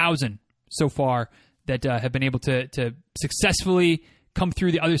 70,000 so far that have been able to successfully come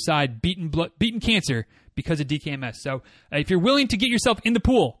through the other side, beaten cancer because of DKMS. So if you're willing to get yourself in the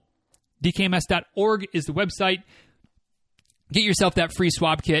pool, DKMS.org is the website. Get yourself that free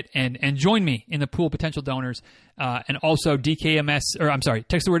swab kit and join me in the pool of potential donors. And also text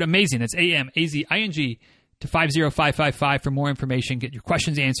the word AMAZING. That's AMAZING to 50555 for more information. Get your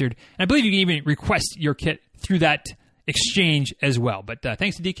questions answered. And I believe you can even request your kit through that exchange as well. But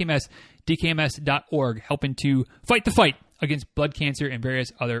thanks to DKMS, DKMS.org, helping to fight the fight against blood cancer and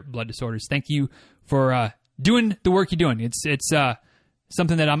various other blood disorders. Thank you for doing the work you're doing. It's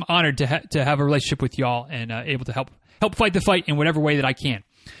something that I'm honored to have a relationship with y'all and able to help fight the fight in whatever way that I can.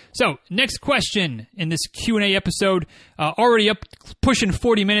 So, next question in this Q&A episode, already up pushing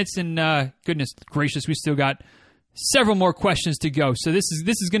 40 minutes, and goodness gracious, we still got several more questions to go. So this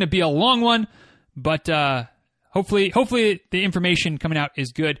is going to be a long one, but hopefully the information coming out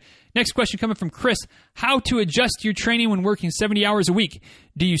is good. Next question coming from Chris. How to adjust your training when working 70 hours a week?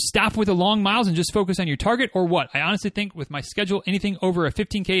 Do you stop with the long miles and just focus on your target, or what? I honestly think with my schedule, anything over a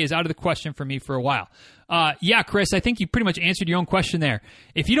 15K is out of the question for me for a while. Yeah, Chris, I think you pretty much answered your own question there.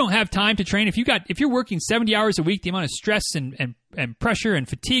 If you don't have time to train, if you're working 70 hours a week, the amount of stress and pressure and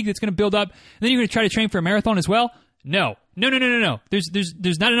fatigue that's going to build up, and then you're going to try to train for a marathon as well, No.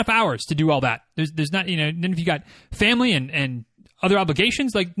 There's not enough hours to do all that. There's not, then if you got family and other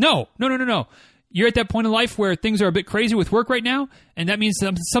obligations, like, no. You're at that point in life where things are a bit crazy with work right now, and that means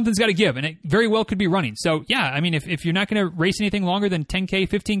something's got to give, and it very well could be running. So, yeah, I mean, if you're not going to race anything longer than 10K,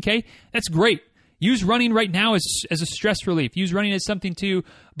 15K, that's great. Use running right now as a stress relief. Use running as something to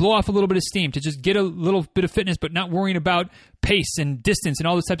blow off a little bit of steam, to just get a little bit of fitness, but not worrying about pace and distance and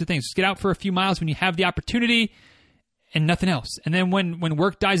all those types of things. Just get out for a few miles when you have the opportunity and nothing else. And then when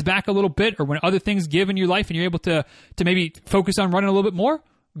work dies back a little bit, or when other things give in your life and you're able to maybe focus on running a little bit more,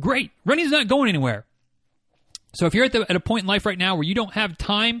 great. Running's not going anywhere. So if you're at a point in life right now where you don't have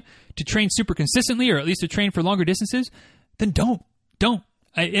time to train super consistently, or at least to train for longer distances, then don't.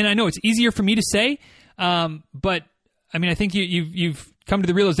 And I know it's easier for me to say, but I mean, I think you've come to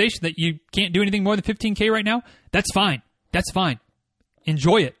the realization that you can't do anything more than 15K right now. That's fine.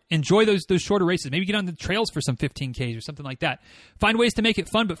 Enjoy it. Enjoy those shorter races. Maybe get on the trails for some 15Ks or something like that. Find ways to make it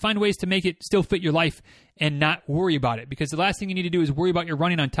fun, but find ways to make it still fit your life and not worry about it. Because the last thing you need to do is worry about your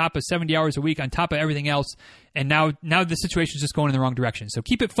running on top of 70 hours a week, on top of everything else. And now the situation is just going in the wrong direction. So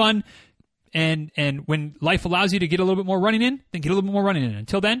keep it fun. And when life allows you to get a little bit more running in, then get a little bit more running in.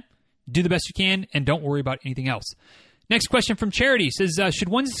 Until then, do the best you can and don't worry about anything else. Next question from Charity says, should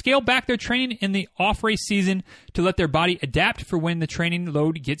one scale back their training in the off-race season to let their body adapt for when the training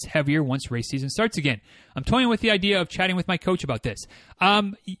load gets heavier once race season starts again? I'm toying with the idea of chatting with my coach about this.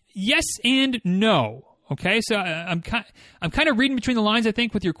 Yes and no. Okay, so I'm kind of reading between the lines, I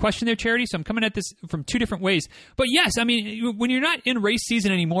think, with your question there, Charity. So I'm coming at this from two different ways. But yes, I mean, when you're not in race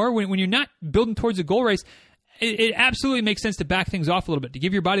season anymore, when you're not building towards a goal race, it absolutely makes sense to back things off a little bit, to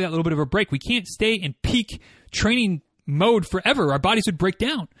give your body that little bit of a break. We can't stay in peak training mode forever. Our bodies would break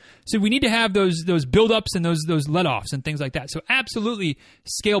down. So we need to have those build-ups and those let-offs and things like that. So absolutely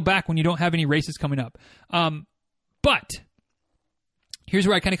scale back when you don't have any races coming up. But here's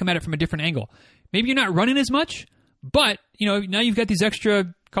where I kind of come at it from a different angle. Maybe you're not running as much, but now you've got these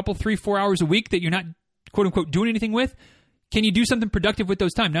extra couple, 3-4 hours a week that you're not, quote unquote, doing anything with. Can you do something productive with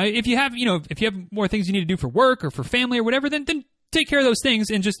those time? Now, if you have more things you need to do for work or for family or whatever, then take care of those things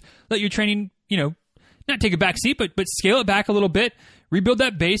and just let your training, not take a back seat, but scale it back a little bit, rebuild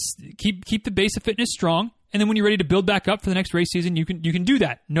that base, keep the base of fitness strong, and then when you're ready to build back up for the next race season, you can do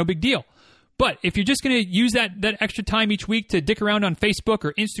that. No big deal. But if you're just going to use that extra time each week to dick around on Facebook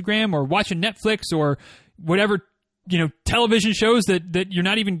or Instagram or watching Netflix or whatever, television shows that you're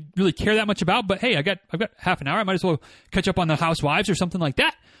not even really care that much about, but hey, I've got half an hour, I might as well catch up on the Housewives or something like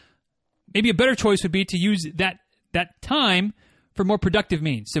that. Maybe a better choice would be to use that time for more productive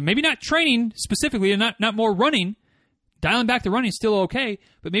means. So maybe not training specifically and not more running. Dialing back the running is still okay,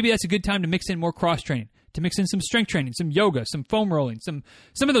 but maybe that's a good time to mix in more cross training, to mix in some strength training, some yoga, some foam rolling, some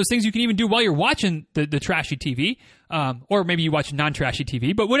of those things you can even do while you're watching the trashy TV, or maybe you watch non-trashy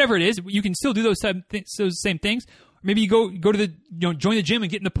TV, but whatever it is, you can still do those same things. Maybe you go to the join the gym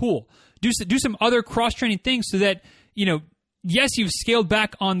and get in the pool. Do some other cross training things so that yes, you've scaled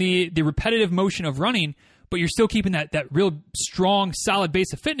back on the repetitive motion of running, but you're still keeping that real strong, solid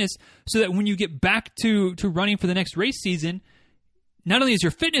base of fitness, so that when you get back to running for the next race season, not only is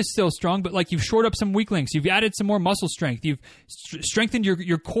your fitness still strong, but like you've shored up some weak links, you've added some more muscle strength, you've strengthened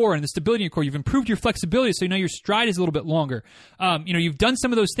your core and the stability in your core, you've improved your flexibility, so your stride is a little bit longer. You've done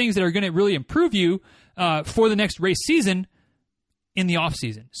some of those things that are going to really improve you for the next race season in the off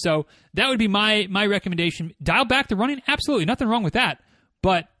season. So that would be my recommendation. Dial back the running, absolutely, nothing wrong with that.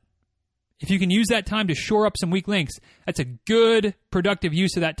 But if you can use that time to shore up some weak links, that's a good, productive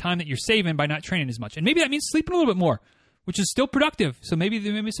use of that time that you're saving by not training as much. And maybe that means sleeping a little bit more, which is still productive. So maybe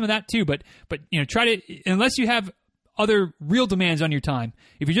some of that too. But try to, unless you have other real demands on your time,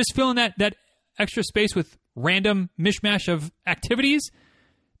 if you're just filling that extra space with random mishmash of activities,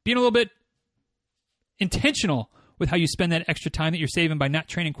 being a little bit intentional with how you spend that extra time that you're saving by not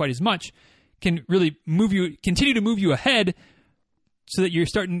training quite as much can really continue to move you ahead, so that you're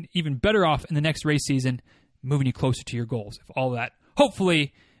starting even better off in the next race season, moving you closer to your goals. If all that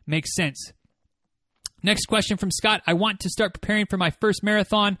hopefully makes sense. Next question from Scott. I want to start preparing for my first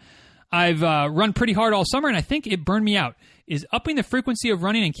marathon. I've run pretty hard all summer, and I think it burned me out. Is upping the frequency of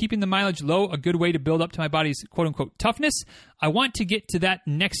running and keeping the mileage low a good way to build up to my body's quote-unquote toughness? I want to get to that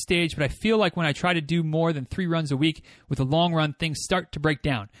next stage, but I feel like when I try to do more than 3 runs a week with a long run, things start to break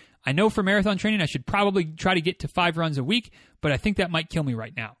down. I know for marathon training, I should probably try to get to 5 runs a week, but I think that might kill me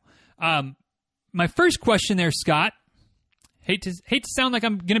right now. My first question there, Scott, hate to sound like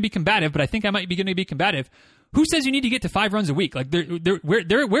I'm going to be combative, but I think I might be going to be combative. Who says you need to get to 5 runs a week? Like,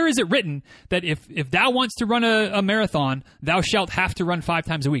 where is it written that if thou wants to run a marathon, thou shalt have to run 5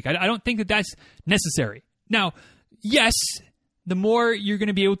 times a week? I don't think that that's necessary. Now, yes, the more you're going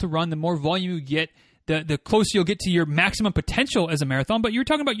to be able to run, the more volume you get, the closer you'll get to your maximum potential as a marathon. But you're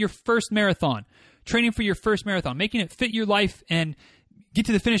talking about your first marathon, training for your first marathon, making it fit your life and get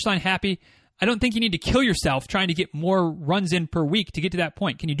to the finish line happy. I don't think you need to kill yourself trying to get more runs in per week to get to that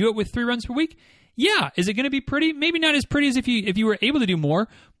point. Can you do it with 3 runs per week? Yeah. Is it going to be pretty? Maybe not as pretty as if you were able to do more.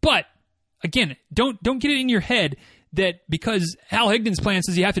 But again, don't get it in your head that because Hal Higdon's plan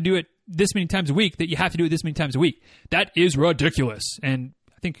says you have to do it this many times a week, that you have to do it this many times a week. That is ridiculous. And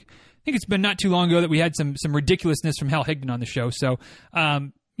I think it's been not too long ago that we had some ridiculousness from Hal Higdon on the show. So,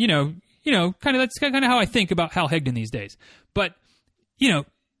 kind of that's kind of how I think about Hal Higdon these days. But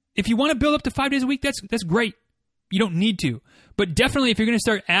if you want to build up to 5 days a week, that's great. You don't need to. But definitely if you're going to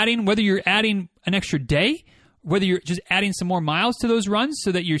start adding, whether you're adding an extra day, whether you're just adding some more miles to those runs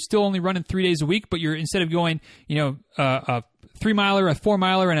so that you're still only running 3 days a week, but you're instead of going, a 3 miler, a 4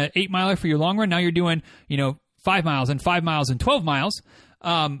 miler, and an 8 miler for your long run, now you're doing, 5 miles and 5 miles and 12 miles.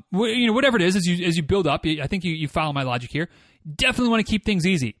 Whatever it is, as you build up, I think you follow my logic here. Definitely want to keep things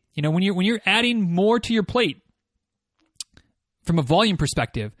easy. When you're adding more to your plate from a volume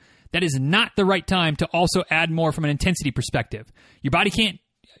perspective, that is not the right time to also add more from an intensity perspective. Your body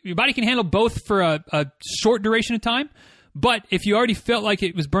can handle both for a short duration of time, but if you already felt like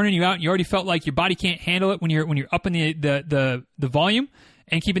it was burning you out, and you already felt like your body can't handle it when you're up in the volume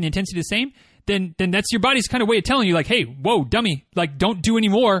and keeping the intensity the same, then that's your body's kind of way of telling you, like, hey, whoa, dummy, like, don't do any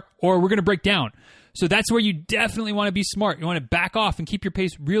more or we're going to break down. So that's where you definitely want to be smart. You want to back off and keep your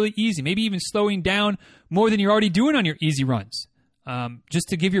pace really easy, maybe even slowing down more than you're already doing on your easy runs. Just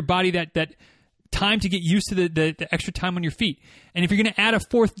to give your body that time to get used to the extra time on your feet. And if you're going to add a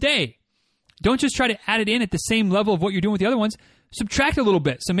 4th day, don't just try to add it in at the same level of what you're doing with the other ones. Subtract a little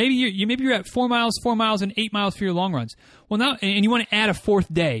bit. So maybe you're at 4 miles, and 8 miles for your long runs. Well, now, and you want to add a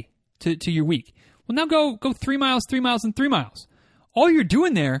 4th day to your week. Well, now go 3 miles, 3 miles, and 3 miles. All you're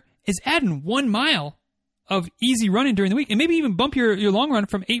doing there is adding 1 mile of easy running during the week, and maybe even bump your long run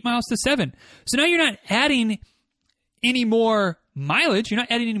from 8 miles to 7. So now you're not adding any more mileage, you're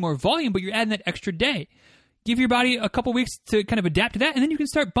not adding any more volume, but you're adding that extra day. Give your body a couple weeks to kind of adapt to that, and then you can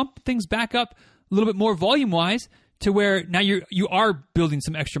start bumping things back up a little bit more volume-wise to where now you are building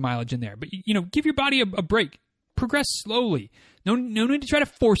some extra mileage in there. But, give your body a break. Progress slowly. No need to try to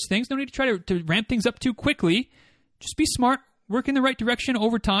force things. No need to try to ramp things up too quickly. Just be smart. Work in the right direction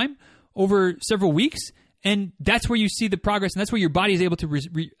over time, over several weeks, and that's where you see the progress, and that's where your body is able to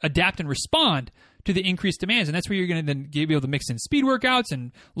adapt and respond to the increased demands. And that's where you're going to then be able to mix in speed workouts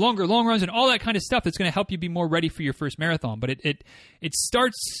and longer long runs and all that kind of stuff that's going to help you be more ready for your first marathon. But it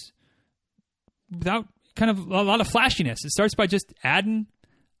starts without kind of a lot of flashiness. It starts by just adding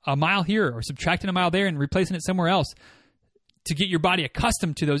a mile here or subtracting a mile there and replacing it somewhere else to get your body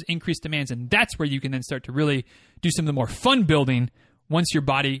accustomed to those increased demands. And that's where you can then start to really do some of the more fun building once your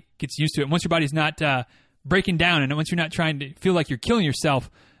body gets used to it. Once your body's not breaking down, and once you're not trying to feel like you're killing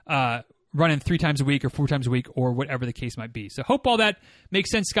yourself running 3 times a week or 4 times a week or whatever the case might be. So hope all that makes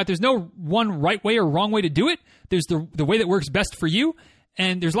sense, Scott. There's no one right way or wrong way to do it. There's the way that works best for you,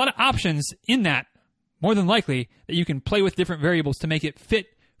 and there's a lot of options in that, more than likely, that you can play with different variables to make it fit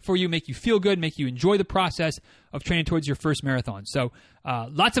for you, make you feel good, make you enjoy the process of training towards your first marathon. So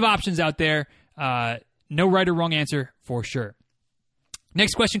lots of options out there. No right or wrong answer for sure.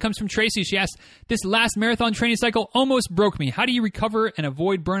 Next question comes from Tracy. She asks, this last marathon training cycle almost broke me. How do you recover and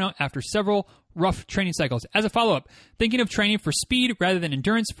avoid burnout after several rough training cycles? As a follow-up, thinking of training for speed rather than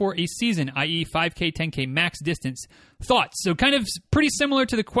endurance for a season, i.e. 5K, 10K max distance. Thoughts? So kind of pretty similar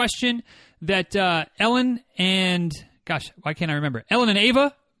to the question that Ellen and, gosh, why can't I remember? Ellen and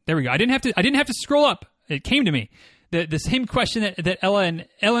Ava. There we go. I didn't have to scroll up. It came to me. The same question that Ellen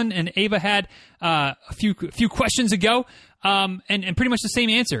and Ava had a few questions ago, and pretty much the same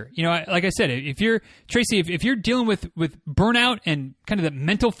answer. Like I said, if you're Tracy, if you're dealing with burnout and kind of the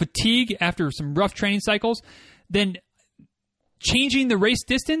mental fatigue after some rough training cycles, then changing the race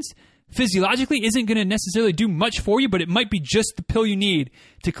distance physiologically isn't going to necessarily do much for you, but it might be just the pill you need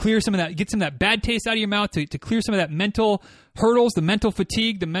to clear some of that, get some of that bad taste out of your mouth, to clear some of that mental hurdles, the mental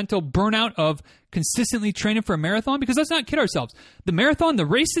fatigue, the mental burnout of consistently training for a marathon. Because let's not kid ourselves. The marathon, the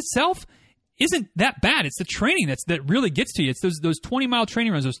race itself, isn't that bad. It's the training that really gets to you. It's those 20-mile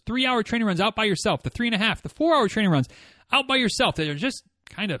training runs, those 3-hour training runs out by yourself, the 3.5, the 4-hour training runs out by yourself that are just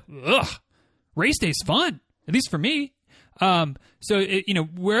kind of, race day's fun, at least for me.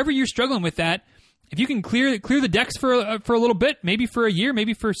 Wherever you're struggling with that, if you can clear the decks for a little bit, maybe for a year,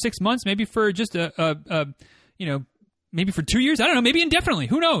 maybe for 6 months, maybe for just maybe for 2 years, I don't know, maybe indefinitely,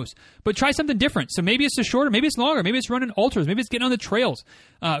 who knows? But try something different. So maybe it's a shorter, maybe it's longer, maybe it's running ultras, maybe it's getting on the trails.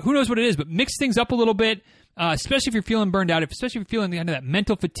 Who knows what it is? But mix things up a little bit, especially if you're feeling burned out, especially if you're feeling kind of that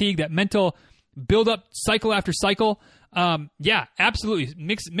mental fatigue, that mental build up cycle after cycle. Yeah, absolutely,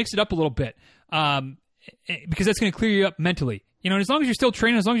 mix it up a little bit. Because that's going to clear you up mentally. And as long as you're still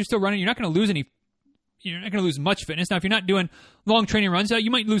training, as long as you're still running, you're not going to lose much fitness. Now, if you're not doing long training runs,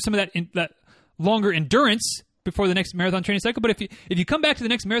 you might lose some of that longer endurance before the next marathon training cycle. But if you come back to the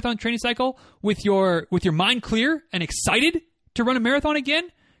next marathon training cycle with your mind clear and excited to run a marathon again,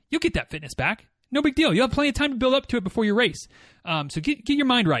 you'll get that fitness back. No big deal. You'll have plenty of time to build up to it before your race. So get your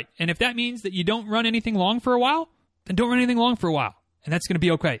mind right. And if that means that you don't run anything long for a while, then don't run anything long for a while. And that's going to be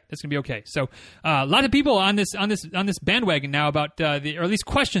okay. That's going to be okay. So a lot of people on this bandwagon now about or at least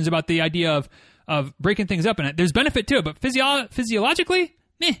questions about the idea of breaking things up. And there's benefit to it, but physiologically,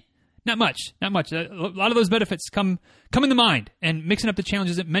 not much. A lot of those benefits come in the mind, and mixing up the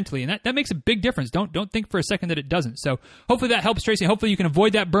challenges mentally, and that makes a big difference. Don't think for a second that it doesn't. So hopefully that helps, Tracy. Hopefully you can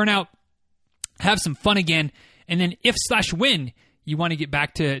avoid that burnout, have some fun again, and then when you want to get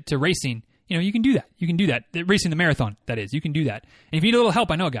back to racing. You can do that. You can do that. Racing the marathon, that is. You can do that. And if you need a little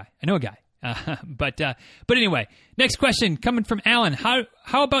help, I know a guy. But anyway, next question coming from Alan. How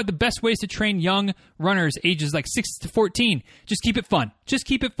about the best ways to train young runners ages like 6 to 14? Just keep it fun.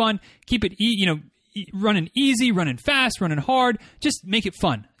 Keep it, running easy, running fast, running hard. Just make it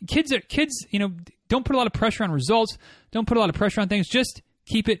fun. Kids, don't put a lot of pressure on results. Don't put a lot of pressure on things. Just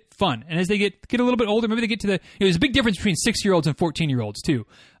keep it fun. And as they get a little bit older, maybe they get to there's a big difference between 6-year-olds and 14-year-olds too.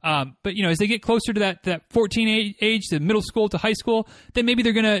 But as they get closer to that 14 age, to middle school, to high school, then maybe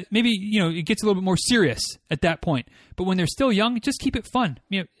they're going to, it gets a little bit more serious at that point. But when they're still young, just keep it fun.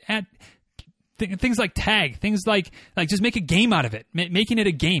 Add things like tag, things like just make a game out of it, making it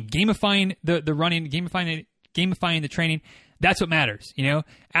a game, gamifying the running, gamifying the training. That's what matters.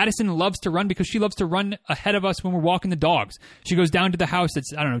 Addison loves to run because she loves to run ahead of us when we're walking the dogs. She goes down to the house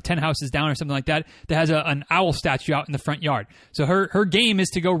that's, 10 houses down or something like that has an owl statue out in the front yard. So her game is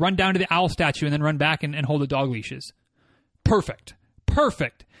to go run down to the owl statue and then run back and hold the dog leashes. Perfect.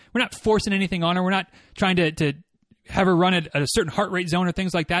 We're not forcing anything on her. We're not trying to have her run at a certain heart rate zone or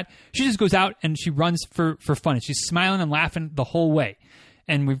things like that. She just goes out and she runs for fun. And she's smiling and laughing the whole way.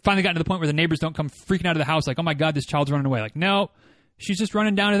 And we've finally gotten to the point where the neighbors don't come freaking out of the house like, oh my God, this child's running away. Like, no, she's just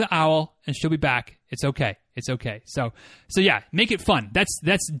running down to the owl and she'll be back. It's okay. So yeah, make it fun. That's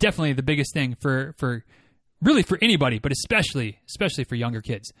definitely the biggest thing for anybody, but especially for younger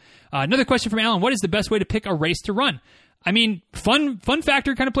kids. Another question from Alan: what is the best way to pick a race to run? I mean, fun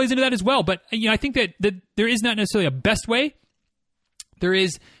factor kind of plays into that as well. But I think that there is not necessarily a best way. There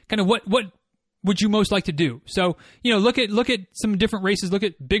is kind of what would you most like to do? So, look at some different races. Look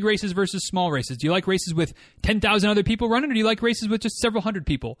at big races versus small races. Do you like races with 10,000 other people running, or do you like races with just several hundred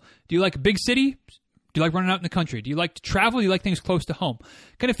people? Do you like a big city? Do you like running out in the country? Do you like to travel? Do you like things close to home?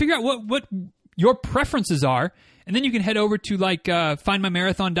 Kind of figure out what your preferences are, and then you can head over to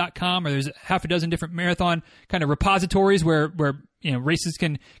findmymarathon.com, or there's half a dozen different marathon kind of repositories where races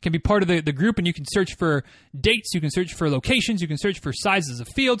can be part of the group, and you can search for dates, you can search for locations, you can search for sizes of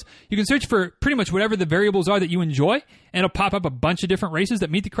fields, you can search for pretty much whatever the variables are that you enjoy, and it'll pop up a bunch of different races that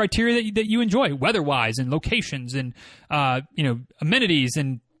meet the criteria that you enjoy, weather-wise and locations and amenities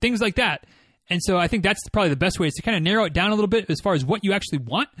and things like that. And so I think that's probably the best way, is to kind of narrow it down a little bit as far as what you actually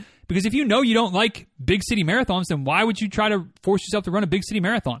want. Because if you don't like big city marathons, then why would you try to force yourself to run a big city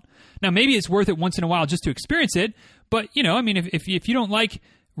marathon? Now, maybe it's worth it once in a while just to experience it. But, if you don't like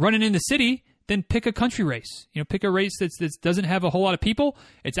running in the city, then pick a country race. Pick a race that doesn't have a whole lot of people.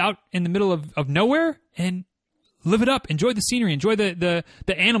 It's out in the middle of nowhere, and live it up. Enjoy the scenery. Enjoy the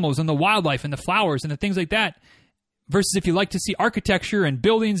animals and the wildlife and the flowers and the things like that. Versus if you like to see architecture and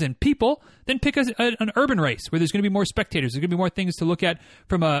buildings and people, then pick an urban race where there's going to be more spectators. There's going to be more things to look at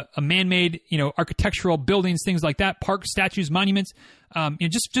from a man-made, architectural buildings, things like that, parks, statues, monuments.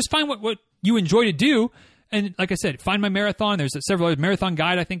 Just find what you enjoy to do. And like I said, Find My Marathon. There's several others. Marathon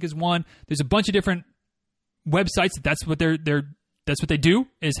Guide, I think, is one. There's a bunch of different websites that's what they're that's what they do,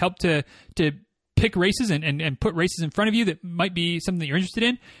 is help to pick races and put races in front of you that might be something that you're interested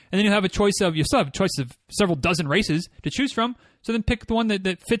in. And then you'll still have a choice of several dozen races to choose from. So then pick the one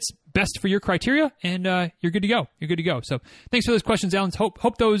that fits best for your criteria, and you're good to go. You're good to go. So thanks for those questions, Alan.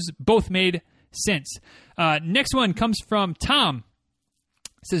 Hope those both made sense. Next one comes from Tom.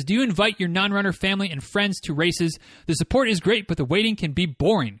 It says, do you invite your non-runner family and friends to races? The support is great, but the waiting can be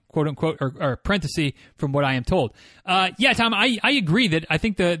boring, quote unquote, or parenthesis, from what I am told. Yeah, Tom, I agree that I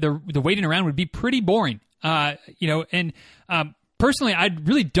think the waiting around would be pretty boring. And personally, I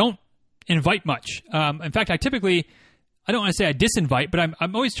really don't invite much. In fact, I don't want to say I disinvite, but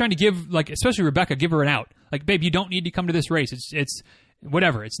I'm always trying to give, like, especially Rebecca, give her an out. Like, babe, you don't need to come to this race. It's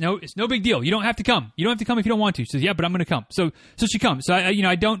whatever. It's no big deal. You don't have to come. You don't have to come if you don't want to. She says, yeah, but I'm going to come. So she comes. So I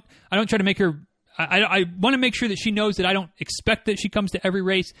don't try to make her. I want to make sure that she knows that I don't expect that she comes to every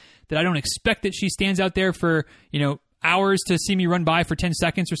race. That I don't expect that she stands out there for hours to see me run by for 10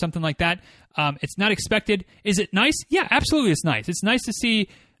 seconds or something like that. It's not expected. Is it nice? Yeah, absolutely. It's nice. It's nice to see.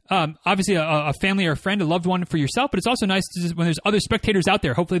 Obviously, a family or a friend, a loved one for yourself, but it's also nice when there's other spectators out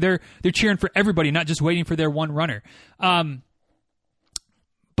there. Hopefully, they're cheering for everybody, not just waiting for their one runner.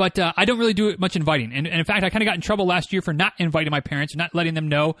 But I don't really do much inviting. And in fact, I kind of got in trouble last year for not inviting my parents, not letting them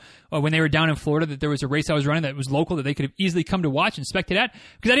know when they were down in Florida that there was a race I was running that was local that they could have easily come to watch and spectate at,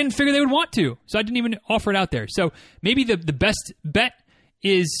 because I didn't figure they would want to. So I didn't even offer it out there. So maybe the best bet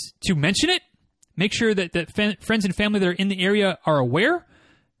is to mention it. Make sure that friends and family that are in the area are aware.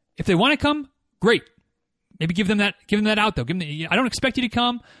 If they want to come, great. Maybe give them that out, though. I don't expect you to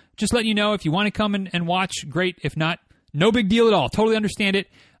come. Just letting you know, if you want to come and watch, great. If not, no big deal at all. Totally understand it.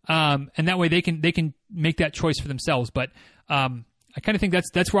 And that way they can make that choice for themselves. But I kind of think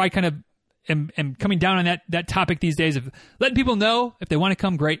that's where I kind of am coming down on that topic these days of letting people know if they want to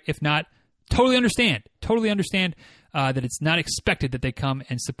come, great. If not, totally understand. That it's not expected that they come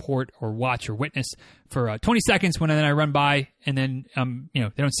and support or watch or witness for 20 seconds when then I run by, and then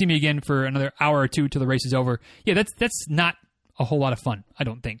they don't see me again for another hour or two till the race is over. Yeah, that's not a whole lot of fun, I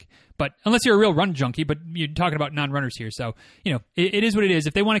don't think. But unless you're a real run junkie, but you're talking about non-runners here, so it is what it is.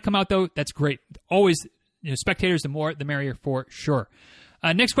 If they want to come out though, that's great. Always, spectators, the more the merrier for sure.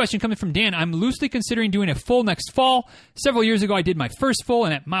 Next question coming from Dan. I'm loosely considering doing a full next fall. Several years ago, I did my first full,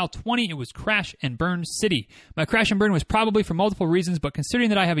 and at mile 20, it was crash and burn city. My crash and burn was probably for multiple reasons, but considering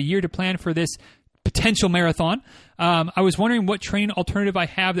that I have a year to plan for this potential marathon, I was wondering what training alternative I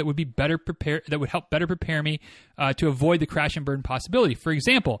have that would help better prepare me to avoid the crash and burn possibility. For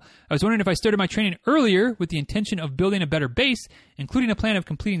example, I was wondering if I started my training earlier with the intention of building a better base, including a plan of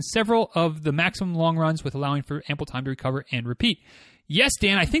completing several of the maximum long runs with allowing for ample time to recover and repeat. Yes,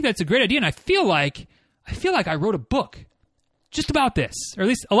 Dan, I think that's a great idea, and I feel like I wrote a book just about this, or at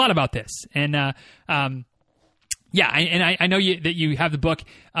least a lot about this. And yeah, I know that you have the book,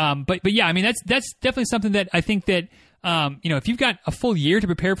 but yeah, I mean that's definitely something that I think that if you've got a full year to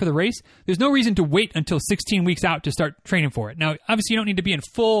prepare for the race, there's no reason to wait until 16 weeks out to start training for it. Now, obviously, you don't need to be in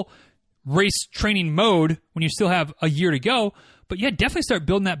full race training mode when you still have a year to go, but yeah, definitely start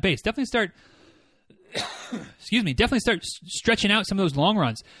building that base. Definitely start. Definitely start stretching out some of those long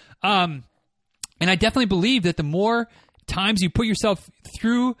runs. And I definitely believe that the more times you put yourself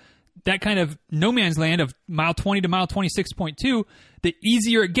through that kind of no man's land of mile 20 to mile 26.2, the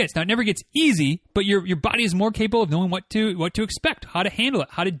easier it gets. Now, it never gets easy, but your body is more capable of knowing what to expect, how to handle it,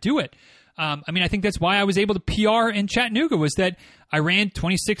 how to do it. I think that's why I was able to PR in Chattanooga, was that I ran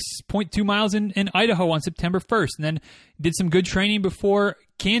 26.2 miles in Idaho on September 1st, and then did some good training before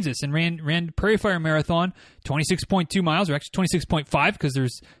Kansas and ran Prairie Fire Marathon, 26.2 miles, or actually 26.5, because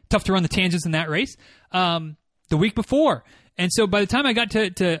there's tough to run the tangents in that race, the week before. And so by the time I got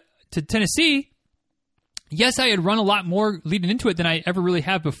to Tennessee, yes, I had run a lot more leading into it than I ever really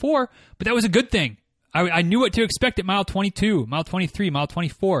have before, but that was a good thing. I knew what to expect at mile 22, mile 23, mile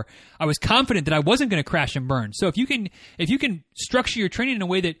 24. I was confident that I wasn't going to crash and burn. So if you can structure your training in a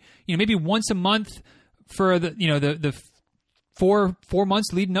way that, maybe once a month for the 4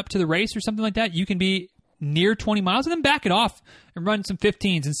 months leading up to the race or something like that, you can be near 20 miles and then back it off and run some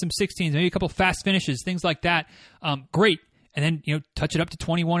 15s and some 16s, maybe a couple fast finishes, things like that. Great. And then, touch it up to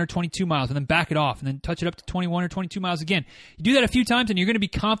 21 or 22 miles and then back it off and then touch it up to 21 or 22 miles again. You do that a few times and you're going to be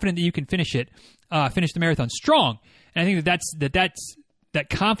confident that you can finish the marathon strong. And I think that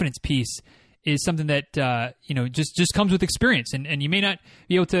confidence piece is something that, just comes with experience. And you may not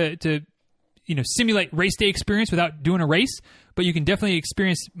be able to simulate race day experience without doing a race, but you can definitely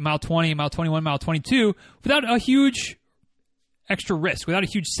experience mile 20, mile 21, mile 22 without a huge extra risk, without a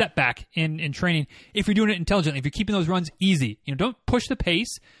huge setback in training, if you're doing it intelligently, if you're keeping those runs easy. Don't push the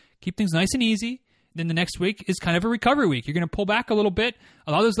pace, keep things nice and easy, Then the next week is kind of a recovery week. You're going to pull back a little bit,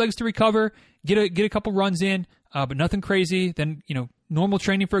 allow those legs to recover, get a couple runs in, but nothing crazy. Then, normal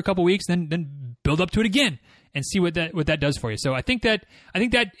training for a couple weeks, then build up to it again and see what that does for you. So I think that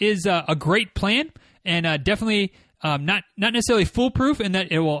is a great plan, and definitely not necessarily foolproof in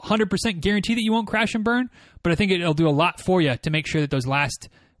that it will 100% guarantee that you won't crash and burn, but I think it'll do a lot for you to make sure that those last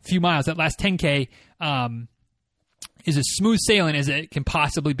few miles, that last 10K, is as smooth sailing as it can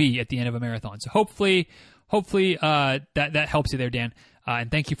possibly be at the end of a marathon. So hopefully that helps you there, Dan.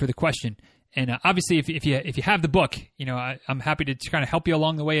 And thank you for the question. And obviously, if you have the book, I'm happy to kind of help you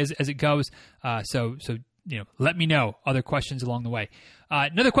along the way as it goes. So let me know other questions along the way.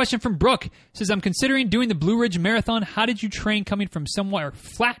 Another question from Brooke says, I'm considering doing the Blue Ridge Marathon. How did you train coming from somewhere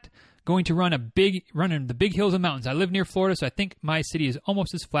flat, going to run in the big hills and mountains? I live near Florida, so I think my city is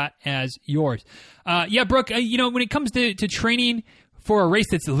almost as flat as yours. Yeah, Brooke, when it comes to training for a race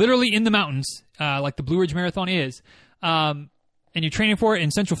that's literally in the mountains, like the Blue Ridge Marathon is, and you're training for it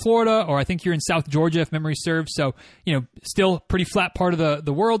in Central Florida, or I think you're in South Georgia, if memory serves, so, still pretty flat part of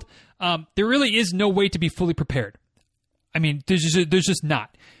the world, there really is no way to be fully prepared. I mean, there's just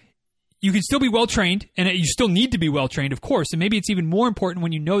not. You can still be well-trained, and you still need to be well-trained, of course, and maybe it's even more important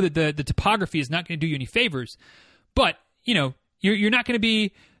when you know that the topography is not going to do you any favors. But, you're not going to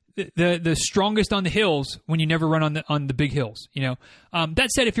be the strongest on the hills when you never run on the big hills, That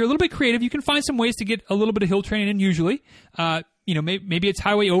said, if you're a little bit creative, you can find some ways to get a little bit of hill training in usually. Maybe it's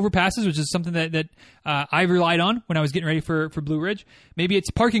highway overpasses, which is something that I relied on when I was getting ready for Blue Ridge. Maybe it's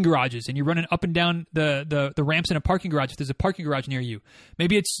parking garages, and you're running up and down the ramps in a parking garage if there's a parking garage near you.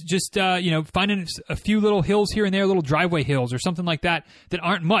 Maybe it's just finding a few little hills here and there, little driveway hills or something like that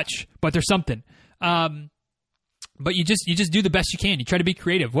aren't much, but there's something. But you just do the best you can. You try to be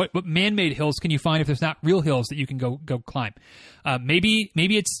creative. What man-made hills can you find if there's not real hills that you can go climb? Maybe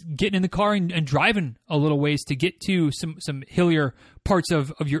it's getting in the car and driving a little ways to get to some hillier parts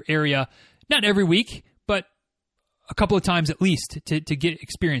of your area. Not every week, but a couple of times at least to get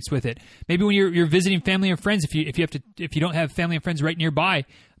experience with it. Maybe when you're visiting family and friends, if you don't have family and friends right nearby,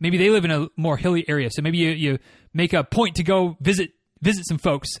 maybe they live in a more hilly area. So maybe you make a point to go visit some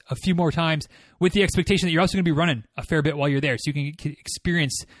folks a few more times with the expectation that you're also going to be running a fair bit while you're there, so you can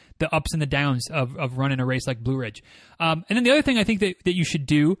experience the ups and the downs of running a race like Blue Ridge. And then the other thing I think that you should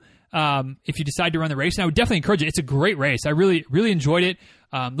do if you decide to run the race, and I would definitely encourage it. It's a great race. I really, really enjoyed it.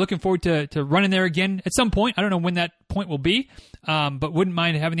 Looking forward to running there again at some point. I don't know when that point will be, but wouldn't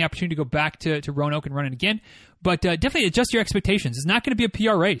mind having the opportunity to go back to Roanoke and run it again. But definitely adjust your expectations. It's not going to be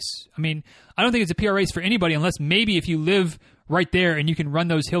a PR race. I mean, I don't think it's a PR race for anybody unless maybe if you live right there and you can run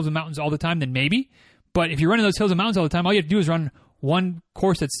those hills and mountains all the time, then maybe. But if you're running those hills and mountains all the time, all you have to do is run one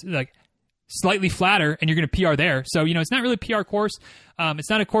course that's like slightly flatter, and you're going to PR there. So, it's not really a PR course. It's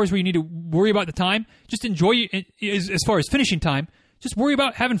not a course where you need to worry about the time. Just enjoy as far as finishing time. Just worry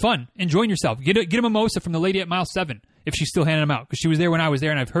about having fun, enjoying yourself. Get a mimosa from the lady at mile 7 if she's still handing them out, because she was there when I was there,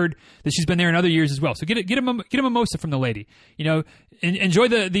 and I've heard that she's been there in other years as well. So get a mimosa from the lady. Enjoy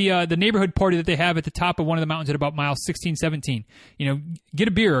the neighborhood party that they have at the top of one of the mountains at about mile 16, 17. Get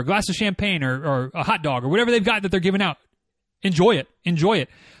a beer or a glass of champagne or a hot dog or whatever they've got that they're giving out. Enjoy it.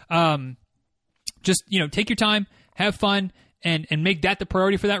 Just take your time, have fun, and make that the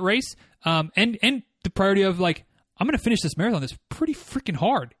priority for that race. And the priority of like, I'm going to finish this marathon that's pretty freaking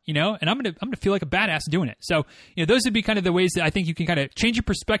hard, and I'm going to feel like a badass doing it. So, those would be kind of the ways that I think you can kind of change your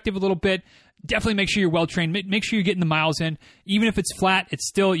perspective a little bit. Definitely make sure you're well trained. Make sure you're getting the miles in. Even if it's flat,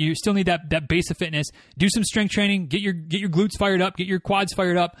 you still need that base of fitness. Do some strength training. Get your glutes fired up. Get your quads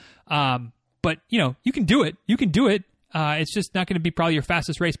fired up. But you can do it. You can do it. It's just not going to be probably your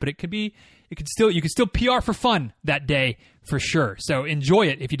fastest race, but you could still PR for fun that day for sure. So enjoy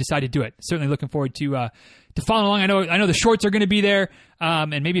it if you decide to do it. Certainly looking forward to following along. I know the shorts are going to be there,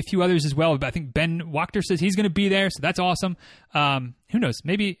 and maybe a few others as well. But I think Ben Wachter says he's going to be there, so that's awesome. Who knows?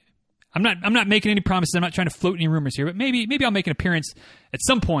 Maybe I'm not making any promises. I'm not trying to float any rumors here, but maybe I'll make an appearance at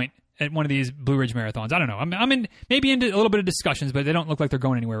some point at one of these Blue Ridge marathons. I don't know. I'm into a little bit of discussions, but they don't look like they're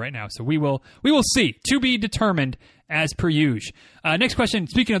going anywhere right now. So we will see. To be determined as per usual. Next question,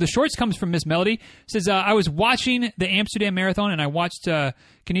 speaking of the shorts, comes from Miss Melody. Says, I was watching the Amsterdam Marathon, and I watched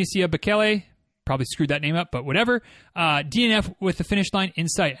Kenenisa Bekele. Probably screwed that name up, but whatever. DNF with the finish line in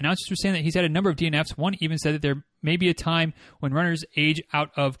sight. Announcers were saying that he's had a number of DNFs. One even said that there may be a time when runners age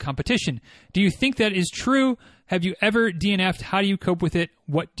out of competition. Do you think that is true? Have you ever DNF'd? How do you cope with it?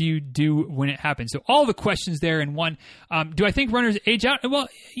 What do you do when it happens? So all the questions there in one. Do I think runners age out? Well,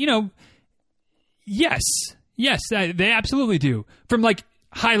 yes. Yes, they absolutely do. From like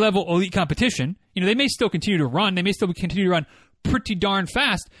high-level elite competition, they may still continue to run. They may still continue to run pretty darn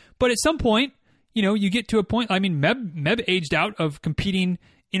fast. But at some point, you get to a point. I mean, Meb aged out of competing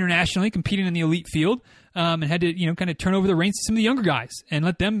internationally, competing in the elite field, and had to, kind of turn over the reins to some of the younger guys and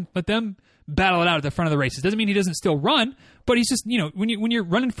let them battle it out at the front of the races. Doesn't mean he doesn't still run, but he's just, when you're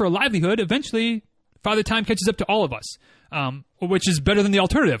running for a livelihood, eventually Father Time catches up to all of us, which is better than the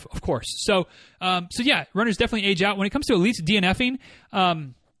alternative, of course. So yeah, runners definitely age out. When it comes to elite DNFing,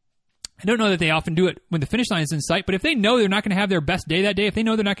 I don't know that they often do it when the finish line is in sight, but if they know they're not going to have their best day that day, if they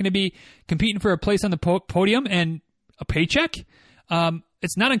know they're not going to be competing for a place on the podium and a paycheck,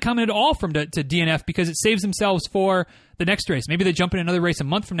 it's not uncommon at all for them to DNF because it saves themselves for the next race. Maybe they jump in another race a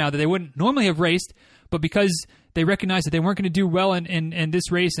month from now that they wouldn't normally have raced, but because they recognize that they weren't going to do well in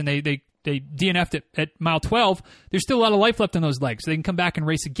this race and they DNF'd at mile 12, there's still a lot of life left in those legs, so they can come back and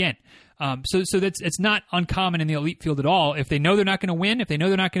race again. So it's not uncommon in the elite field at all. If they know they're not going to win, if they know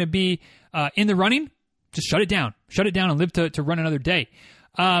they're not going to be in the running, just shut it down. Shut it down and live to run another day.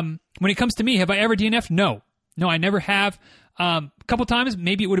 When it comes to me, have I ever DNF'd? No, I never have. A couple times,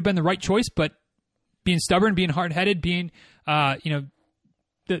 maybe it would have been the right choice, but being stubborn, being hard-headed, being,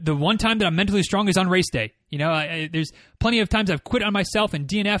 the one time that I'm mentally strong is on race day. There's plenty of times I've quit on myself and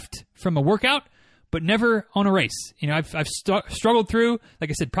DNF'd from a workout, but never on a race. I've struggled through, like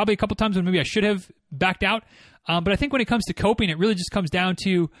I said, probably a couple times when maybe I should have backed out. But I think when it comes to coping, it really just comes down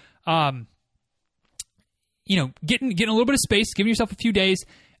to, getting a little bit of space, giving yourself a few days,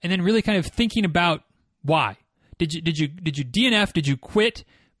 and then really kind of thinking about why. Did you DNF? Did you quit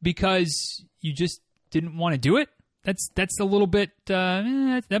because you just didn't want to do it? That's a little bit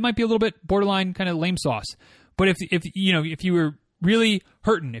that might be a little bit borderline kind of lame sauce. But if you were really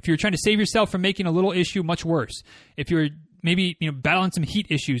hurting, if you're trying to save yourself from making a little issue much worse, if you're maybe battling some heat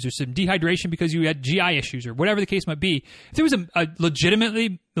issues or some dehydration because you had GI issues or whatever the case might be, if there was a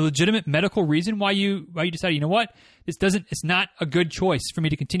legitimate medical reason why you decided, it's not a good choice for me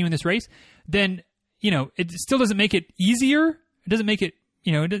to continue in this race, then it still doesn't make it easier. It doesn't make it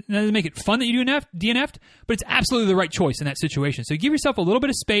it doesn't make it fun that you DNF'd, but it's absolutely the right choice in that situation. So give yourself a little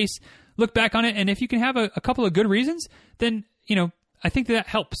bit of space, look back on it, and if you can have a couple of good reasons, then, I think that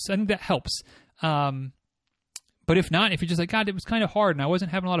helps. I think that helps. But if not, if you're just like, God, it was kind of hard and I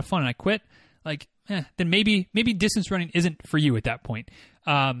wasn't having a lot of fun and I quit, then maybe distance running isn't for you at that point.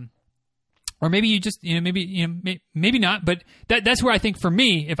 Or maybe you just, maybe not, but that's where I think for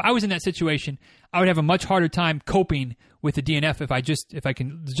me, if I was in that situation, I would have a much harder time coping with the DNF if I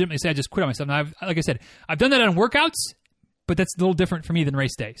can legitimately say I just quit on myself. Now, like I said, I've done that on workouts, but that's a little different for me than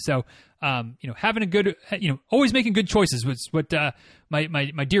race day. So, having a good, always making good choices was what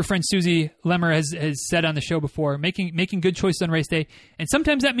my dear friend Susie Lemmer has said on the show before, making good choices on race day. And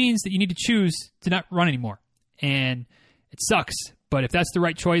sometimes that means that you need to choose to not run anymore. And it sucks. But if that's the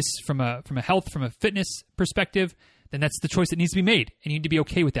right choice from a health, from a fitness perspective, then that's the choice that needs to be made. And you need to be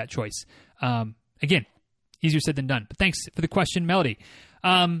okay with that choice. Again, easier said than done. But thanks for the question, Melody.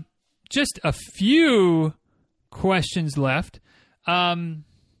 Just a few questions left. And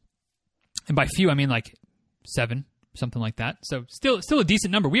by few, I mean like 7, something like that. So still a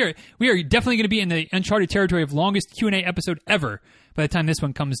decent number. We are definitely going to be in the uncharted territory of longest Q&A episode ever by the time this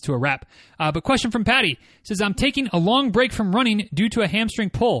one comes to a wrap. But question from Patty says, I'm taking a long break from running due to a hamstring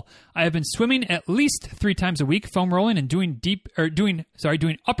pull. I have been swimming at least 3 times a week, foam rolling, and doing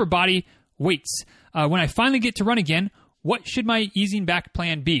upper body weights. When I finally get to run again, what should my easing back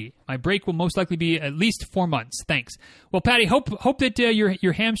plan be? My break will most likely be at least 4 months. Thanks. Well, Patty, hope that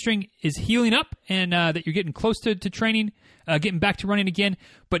your hamstring is healing up and that you're getting close to training, getting back to running again.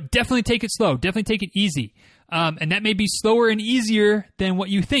 But definitely take it slow. Definitely take it easy. And that may be slower and easier than what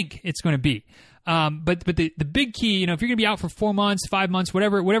you think it's going to be. But the big key, if you're going to be out for 4 months, 5 months,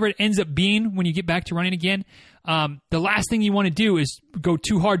 whatever it ends up being when you get back to running again, the last thing you want to do is go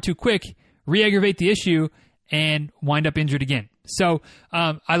too hard, too quick, re-aggravate the issue, and wind up injured again. So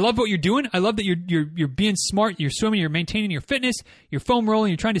I love what you're doing. I love that you're being smart. You're swimming. You're maintaining your fitness. You're foam rolling.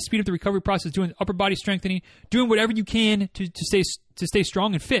 You're trying to speed up the recovery process, doing upper body strengthening, doing whatever you can to stay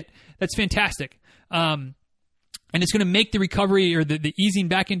strong and fit. That's fantastic. And it's going to make the recovery or the easing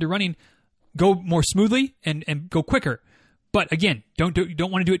back into running go more smoothly and go quicker. But again, don't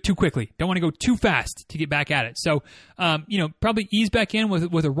want to do it too quickly. Don't want to go too fast to get back at it. So, probably ease back in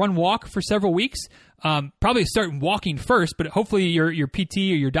with a run walk for several weeks. Probably start walking first, but hopefully your PT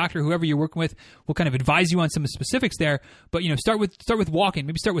or your doctor, whoever you're working with, will kind of advise you on some specifics there. But start with walking.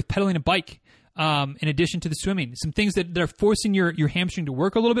 Maybe start with pedaling a bike. In addition to the swimming, some things that are forcing your hamstring to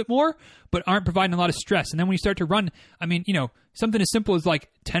work a little bit more, but aren't providing a lot of stress. And then when you start to run, something as simple as like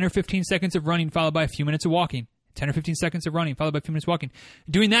 10 or 15 seconds of running followed by a few minutes of walking. 10 or 15 seconds of running followed by a few minutes walking.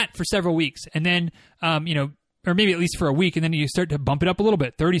 Doing that for several weeks. And then, or maybe at least for a week, and then you start to bump it up a little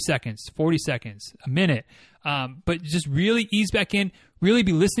bit, 30 seconds, 40 seconds, a minute. But just really ease back in, really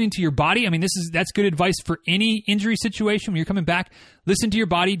be listening to your body. I mean, that's good advice for any injury situation when you're coming back. Listen to your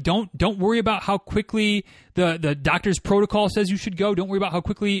body. Don't worry about how quickly the doctor's protocol says you should go. Don't worry about how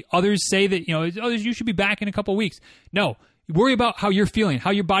quickly others say that, you should be back in a couple of weeks. No, worry about how you're feeling,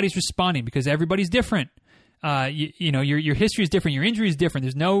 how your body's responding, because everybody's different. Your history is different. Your injury is different.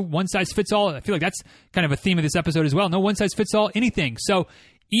 There's no one size fits all. I feel like that's kind of a theme of this episode as well. No one size fits all anything. So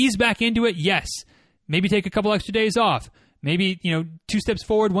ease back into it. Yes. Maybe take a couple extra days off. Maybe, 2 steps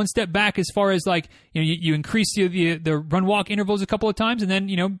forward, 1 step back, as far as you increase the run walk intervals a couple of times, and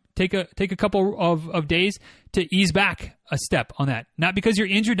then, take a couple of days to ease back a step on that. Not because you're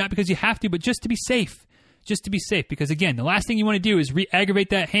injured, not because you have to, but just to be safe. Just to be safe. Because again, the last thing you want to do is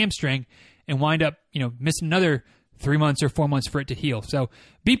re-aggravate that hamstring and wind up, missing another 3 months or 4 months for it to heal. So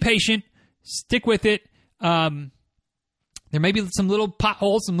be patient, stick with it. There may be some little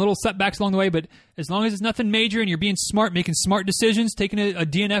potholes, some little setbacks along the way, but as long as it's nothing major and you're being smart, making smart decisions, taking a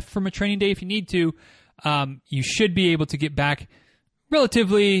DNF from a training day if you need to, you should be able to get back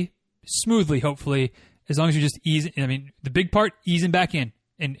relatively smoothly, hopefully, as long as you're just easing. I mean, the big part, easing back in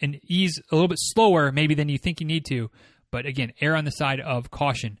and ease a little bit slower maybe than you think you need to. But again, err on the side of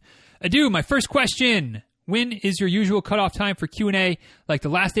caution. Adu, my first question. When is your usual cutoff time for Q&A, like the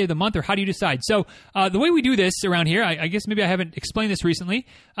last day of the month, or how do you decide? So the way we do this around here, I guess maybe I haven't explained this recently,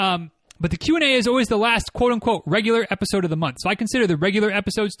 but the Q&A is always the last quote-unquote regular episode of the month. So I consider the regular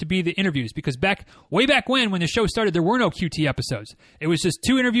episodes to be the interviews, because way back when the show started, there were no QT episodes. It was just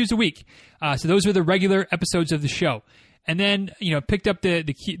 2 interviews a week. So those were the regular episodes of the show. And then, picked up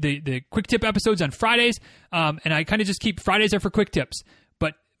the quick tip episodes on Fridays, and I kind of just keep Fridays are for quick tips.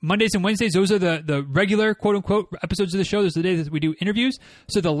 Mondays and Wednesdays, those are the regular, quote-unquote, episodes of the show. Those are the days that we do interviews.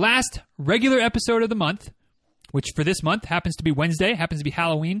 So the last regular episode of the month, which for this month happens to be Wednesday, happens to be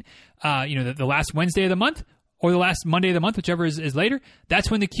Halloween, the last Wednesday of the month, or the last Monday of the month, whichever is later,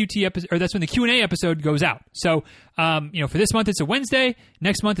 that's when the QT episode, or that's when the Q&A episode goes out. So, for this month, it's a Wednesday.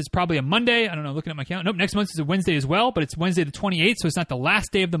 Next month, it's probably a Monday. I don't know, looking at my calendar. Nope, next month is a Wednesday as well, but it's Wednesday the 28th, so it's not the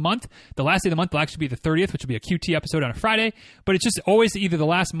last day of the month. The last day of the month will actually be the 30th, which will be a QT episode on a Friday, but it's just always either the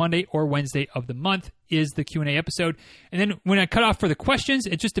last Monday or Wednesday of the month is the Q&A episode. And then when I cut off for the questions,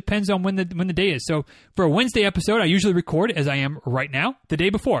 it just depends on when the day is. So for a Wednesday episode, I usually record, as I am right now, the day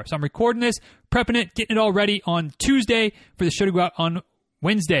before. So I'm recording this, prepping it, getting it all ready on Tuesday for the show to go out on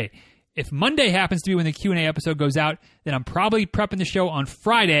Wednesday. If Monday happens to be when the Q&A episode goes out, then I'm probably prepping the show on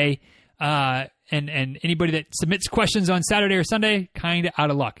Friday. And anybody that submits questions on Saturday or Sunday, kind of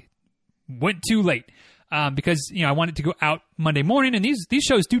out of luck. Went too late. Because I want it to go out Monday morning, and these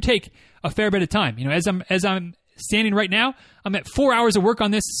shows do take a fair bit of time. As I'm standing right now, I'm at 4 hours of work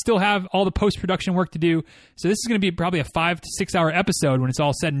on this. Still have all the post production work to do. So this is going to be probably a 5 to 6 hour episode when it's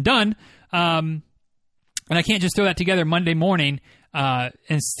all said and done. And I can't just throw that together Monday morning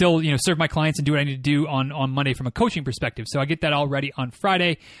and still serve my clients and do what I need to do on Monday from a coaching perspective. So I get that all ready on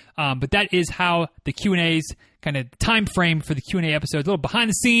Friday. But that is how the Q&A's kind of time frame for the Q&A episodes, a little behind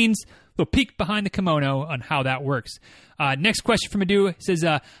the scenes, little peek behind the kimono on how that works. Next question from Adu says,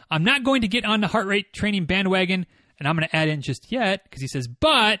 I'm not going to get on the heart rate training bandwagon, and I'm going to add in just yet, because he says,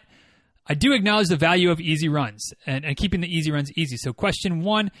 but I do acknowledge the value of easy runs and keeping the easy runs easy. So question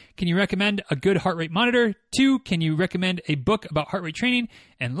 1, can you recommend a good heart rate monitor? 2, can you recommend a book about heart rate training?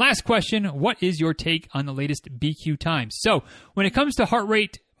 And last question, what is your take on the latest BQ times? So when it comes to heart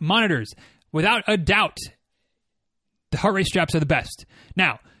rate monitors, without a doubt, the heart rate straps are the best.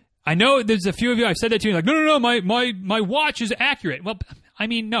 Now, I know there's a few of you, I've said that to you, like, no, my watch is accurate. Well, I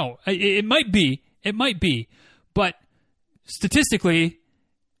mean, no, it might be, but statistically,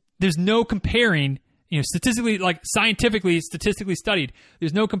 there's no comparing, statistically, like statistically studied,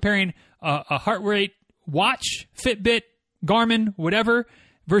 there's no comparing a heart rate watch, Fitbit, Garmin, whatever,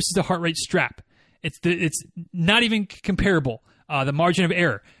 versus a heart rate strap. It's not even comparable, the margin of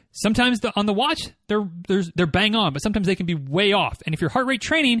error. Sometimes on the watch, they're bang on, but sometimes they can be way off. And if you're heart rate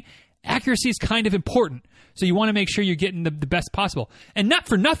training, accuracy is kind of important. So you want to make sure you're getting the best possible. And not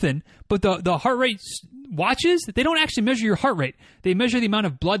for nothing, but the heart rate watches, they don't actually measure your heart rate. They measure the amount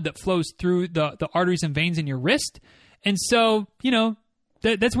of blood that flows through the arteries and veins in your wrist. And so,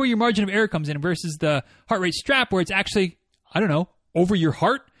 that's where your margin of error comes in versus the heart rate strap, where it's actually, over your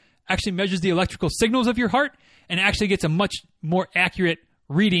heart, actually measures the electrical signals of your heart and actually gets a much more accurate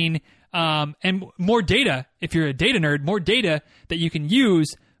reading and more data, if you're a data nerd, more data that you can use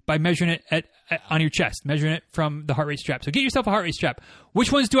by measuring it on your chest, measuring it from the heart rate strap. So get yourself a heart rate strap.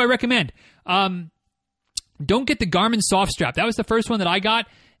 Which ones do I recommend? Don't get the Garmin Soft Strap. That was the first one that I got,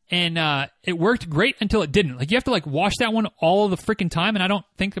 and it worked great until it didn't. Like, you have to like wash that one all the freaking time, and I don't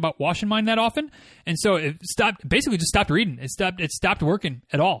think about washing mine that often. And so it basically just stopped reading. It stopped working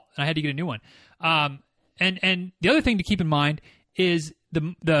at all, and I had to get a new one. And the other thing to keep in mind is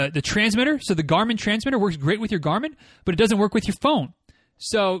the transmitter. So the Garmin transmitter works great with your Garmin, but it doesn't work with your phone.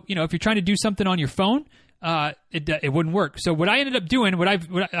 So, you know, if you're trying to do something on your phone, it wouldn't work. So what I ended up doing, what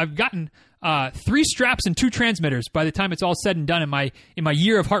I've gotten 3 straps and 2 transmitters by the time it's all said and done in my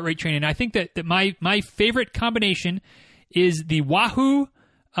year of heart rate training. And I think that my favorite combination is the Wahoo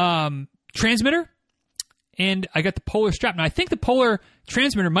transmitter, and I got the Polar strap. Now I think the Polar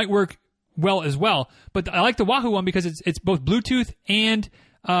transmitter might work well as well, but I like the Wahoo one because it's both Bluetooth and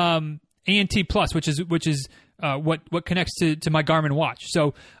ANT Plus, which is what connects to my Garmin watch.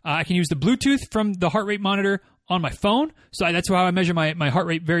 So I can use the Bluetooth from the heart rate monitor on my phone. So that's how I measure my heart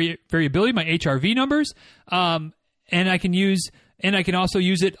rate variability, my HRV numbers. And I can also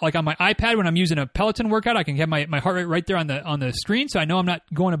use it like on my iPad when I'm using a Peloton workout. I can have my heart rate right there on the screen, so I know I'm not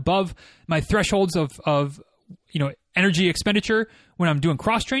going above my thresholds of energy expenditure when I'm doing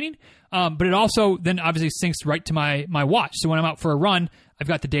cross training. But it also then obviously syncs right to my watch. So when I'm out for a run, I've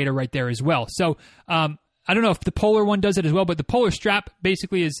got the data right there as well. So I don't know if the Polar one does it as well, but the Polar strap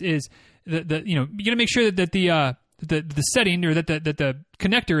basically is the you got to make sure that the setting or that the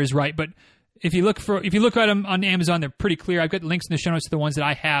connector is right. But if you look at them on Amazon, they're pretty clear. I've got links in the show notes to the ones that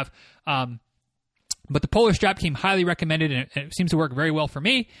I have. But the Polar strap came highly recommended, and it seems to work very well for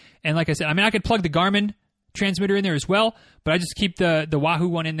me. And like I said, I mean, I could plug the Garmin transmitter in there as well, but I just keep the Wahoo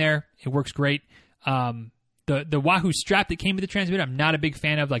one in there. It works great. The Wahoo strap that came with the transmitter, I'm not a big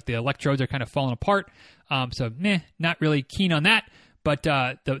fan of. Like, the electrodes are kind of falling apart. So not really keen on that. But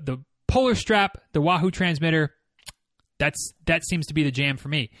the Polar strap, the Wahoo transmitter, that seems to be the jam for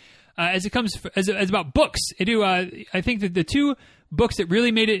me. As it comes as about books, I think that the 2 books that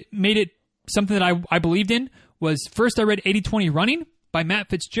really made it something that I believed in was, first I read 80-20 Running by Matt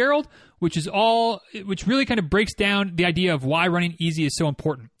Fitzgerald, which really kind of breaks down the idea of why running easy is so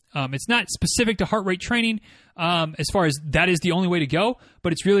important. It's not specific to heart rate training as far as that is the only way to go,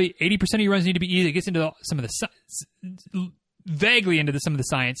 but it's really 80% of your runs need to be easy. It gets into some of the vaguely into some of the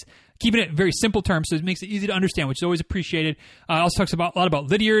science, keeping it in very simple terms, so it makes it easy to understand, which is always appreciated. It also talks a lot about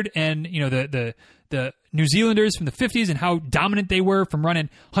Lydiard and the New Zealanders from the 50s and how dominant they were from running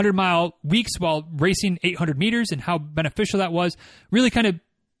 100-mile weeks while racing 800 meters and how beneficial that was. Really kind of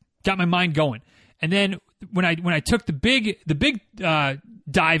got my mind going. And then when I took the big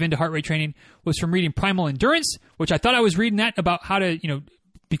dive into heart rate training was from reading Primal Endurance, which I thought I was reading that about how to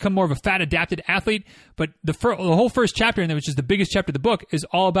become more of a fat adapted athlete. But the whole first chapter in there, which is the biggest chapter of the book, is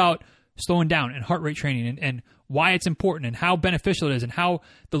all about slowing down and heart rate training and why it's important and how beneficial it is, and how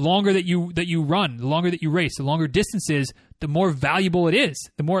the longer that you run, the longer that you race, the longer distances, the more valuable it is,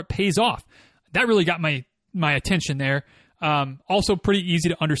 the more it pays off. That really got my attention there. Also pretty easy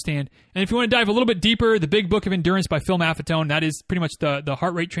to understand. And if you want to dive a little bit deeper, The Big Book of Endurance by Phil Maffetone, that is pretty much the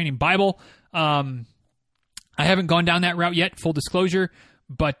heart rate training Bible. I haven't gone down that route yet, full disclosure,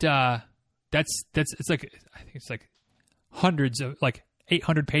 but it's like hundreds of, like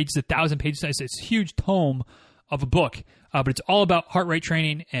 800 pages, 1,000 pages. It's a huge tome of a book, but it's all about heart rate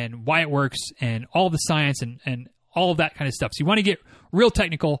training and why it works and all the science and all of that kind of stuff. So you want to get real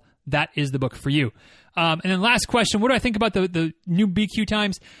technical, that is the book for you. And then last question, what do I think about the new BQ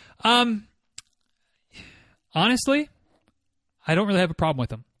times? Honestly, I don't really have a problem with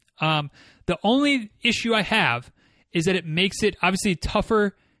them. The only issue I have is that it makes it obviously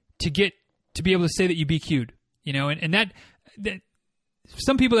tougher to be able to say that you BQ'd, and that for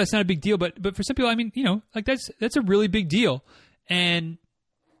some people that's not a big deal, but for some people, I mean, like that's a really big deal, and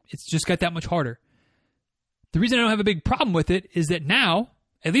it's just got that much harder. The reason I don't have a big problem with it is that now,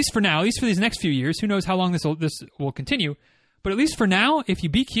 at least for these next few years, who knows how long this will continue, but at least for now, if you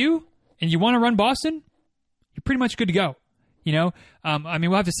BQ and you want to run Boston, you're pretty much good to go. I mean,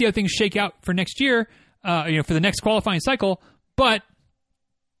 we'll have to see how things shake out for next year, for the next qualifying cycle, but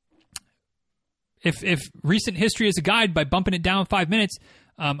if recent history is a guide by bumping it down 5 minutes,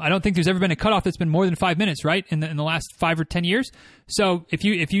 I don't think there's ever been a cutoff that's been more than 5 minutes, right? In the last 5 or 10 years. So if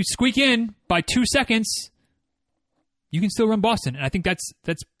you squeak in by 2 seconds, you can still run Boston, and I think that's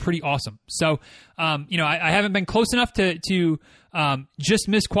pretty awesome. So, I haven't been close enough to just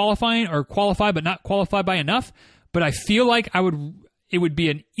miss qualifying or qualify but not qualify by enough. But I feel like it would be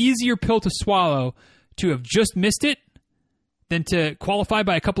an easier pill to swallow to have just missed it than to qualify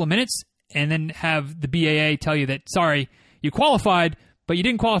by a couple of minutes and then have the BAA tell you that, sorry, you qualified, but you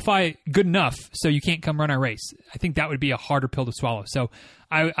didn't qualify good enough, so you can't come run our race. I think that would be a harder pill to swallow. So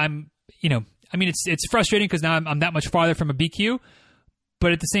it's frustrating because now I'm that much farther from a BQ,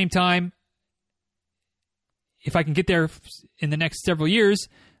 But at the same time, if I can get there in the next several years,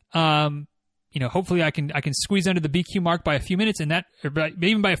 hopefully I can squeeze under the BQ mark by a few minutes, and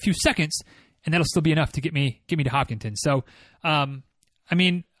even by a few seconds, and that'll still be enough to get me to Hopkinton. So, I'm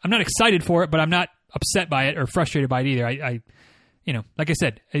not excited for it, but I'm not upset by it or frustrated by it either. I like I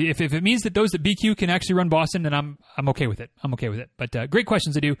said, if it means that those that BQ can actually run Boston, then I'm okay with it. But great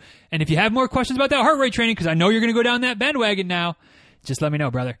questions to do. And if you have more questions about that heart rate training, because I know you're going to go down that bandwagon now, just let me know,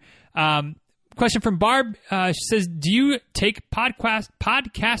 brother. Question from Barb. She says, do you take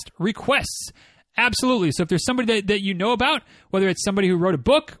podcast requests? Absolutely. So if there's somebody that you know about, whether it's somebody who wrote a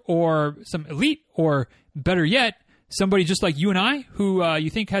book or some elite, or better yet, somebody just like you and I who you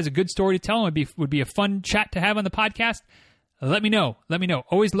think has a good story to tell and would be a fun chat to have on the podcast, let me know.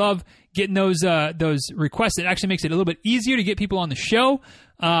 Always love getting those requests. It actually makes it a little bit easier to get people on the show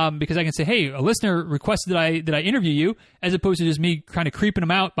because I can say, hey, a listener requested that I interview you, as opposed to just me kind of creeping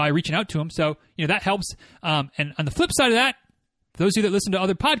them out by reaching out to them. So that helps. And on the flip side of that, for those of you that listen to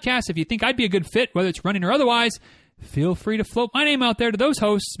other podcasts, if you think I'd be a good fit, whether it's running or otherwise, feel free to float my name out there to those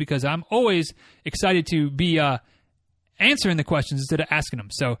hosts, because I'm always excited to be answering the questions instead of asking them.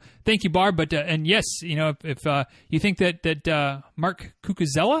 So thank you, Barb. But and yes, if you think that Mark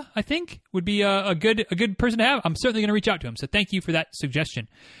Cucuzella, I think, would be a good person to have, I'm certainly going to reach out to him. So thank you for that suggestion.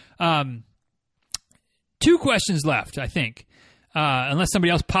 2 questions left, I think, unless somebody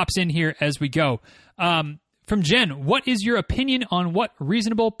else pops in here as we go. From Jen, what is your opinion on what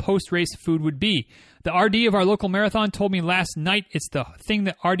reasonable post-race food would be? The RD of our local marathon told me last night it's the thing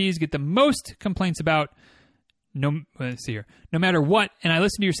that RDs get the most complaints about. Let's see here. No matter what, and I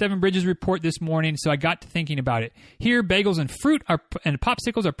listened to your Seven Bridges report this morning, so I got to thinking about it. Here, bagels and fruit and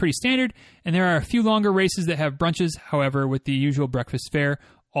popsicles are pretty standard, and there are a few longer races that have brunches, however, with the usual breakfast fare,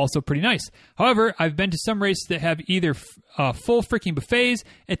 also pretty nice. However, I've been to some races that have either full freaking buffets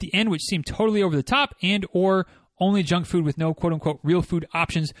at the end, which seem totally over the top, and or only junk food with no quote-unquote real food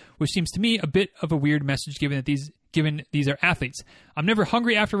options, which seems to me a bit of a weird message given these are athletes. I'm never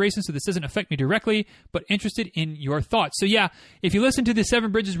hungry after racing, so this doesn't affect me directly, but interested in your thoughts. So yeah, if you listened to the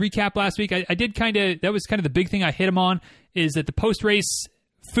Seven Bridges recap last week, I did that was kind of the big thing I hit him on, is that the post-race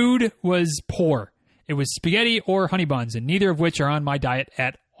food was poor. It was spaghetti or honey buns, and neither of which are on my diet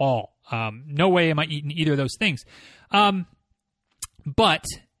at all. No way am I eating either of those things. But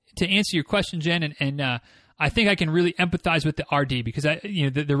to answer your question, Jen, and I think I can really empathize with the RD, because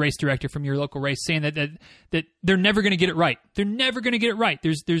the race director from your local race, saying that they're never going to get it right. They're never going to get it right.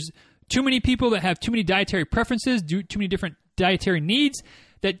 There's too many people that have too many dietary preferences, too many different dietary needs,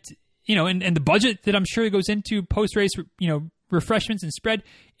 that and the budget that I'm sure goes into post race refreshments and spread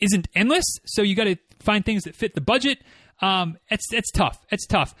isn't endless. So you got to find things that fit the budget. It's tough. It's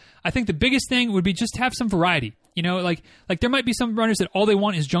tough. I think the biggest thing would be just have some variety. Like there might be some runners that all they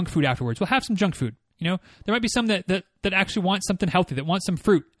want is junk food afterwards. Well, have some junk food. There might be some that actually want something healthy, that want some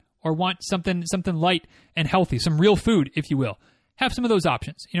fruit, or want something light and healthy, some real food, if you will. Have some of those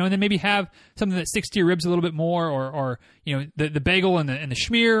options, and then maybe have something that sticks to your ribs a little bit more, or the bagel and the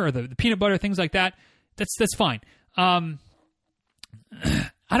schmear, or the peanut butter, things like that. That's fine. I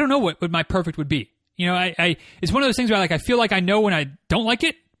don't know what my perfect would be. It's one of those things where I feel like I know when I don't like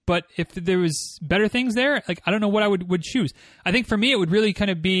it, but if there was better things there, I don't know what I would choose. I think for me, it would really kind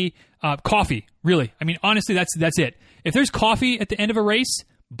of be coffee, really. Honestly, that's it. If there's coffee at the end of a race,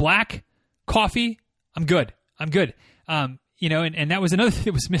 black coffee, I'm good. And that was another thing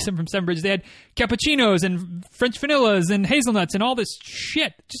that was missing from Seven Bridges. They had cappuccinos and French vanillas and hazelnuts and all this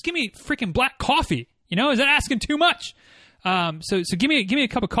shit. Just give me freaking black coffee. Is that asking too much? So give me a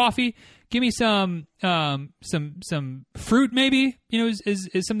cup of coffee. Give me some fruit, maybe. Is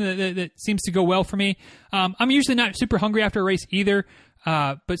something that seems to go well for me. I'm usually not super hungry after a race either.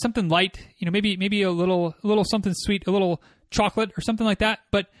 But something light, maybe a little something sweet, a little chocolate or something like that.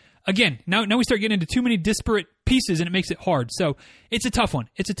 But again, now we start getting into too many disparate pieces, and it makes it hard. So it's a tough one.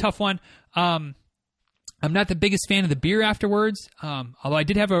 I'm not the biggest fan of the beer afterwards. Although I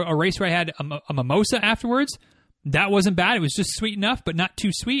did have a race where I had a mimosa afterwards. That wasn't bad. It was just sweet enough, but not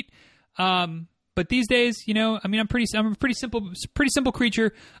too sweet. But these days, I'm a pretty simple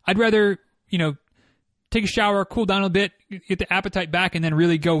creature. I'd rather, take a shower, cool down a bit, get the appetite back, and then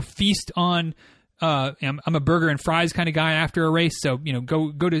really go feast on. I'm a burger and fries kind of guy after a race, so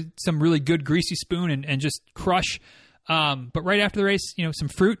go to some really good greasy spoon and just crush. But right after the race, some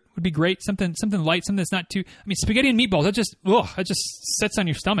fruit would be great. Something light, something that's not too. Spaghetti and meatballs. That just sets on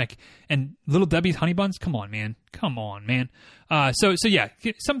your stomach. And Little Debbie's honey buns. Come on, man. So yeah,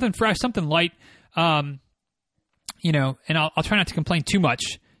 something fresh, something light. And I'll try not to complain too much,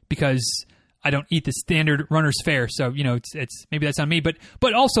 because I don't eat the standard runner's fare. So, it's maybe that's on me. But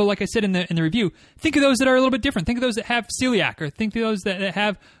also, like I said in the review, think of those that are a little bit different. Think of those that have celiac, or think of those that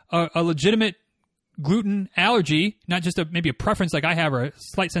have a legitimate gluten allergy, not just maybe a preference like I have or a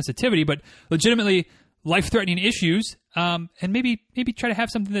slight sensitivity, but legitimately life-threatening issues. And maybe try to have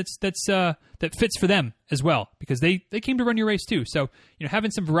something that fits for them as well, because they came to run your race too. So,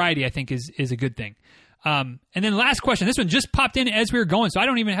 having some variety, I think, is a good thing. And then last question. This one just popped in as we were going, so I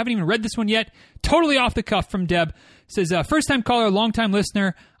haven't even read this one yet. Totally off the cuff from Deb. It says, first-time caller, long-time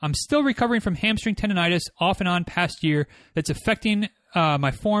listener. I'm still recovering from hamstring tendonitis off and on past year that's affecting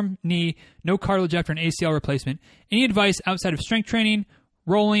my form knee, no cartilage after an ACL replacement. Any advice outside of strength training,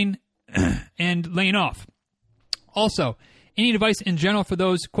 rolling, and laying off? Also, any advice in general for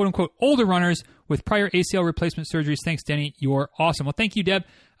those quote-unquote older runners with prior ACL replacement surgeries? Thanks, Denny. You're awesome. Well, thank you, Deb.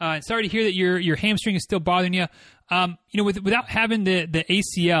 Sorry to hear that your hamstring is still bothering you. Without having the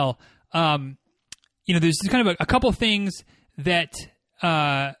ACL, there's kind of a couple things that,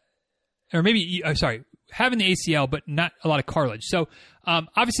 having the ACL, but not a lot of cartilage. So,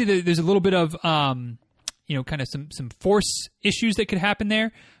 obviously there's a little bit of, kind of some force issues that could happen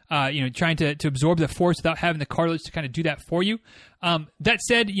there. Trying to absorb the force without having the cartilage to kind of do that for you. That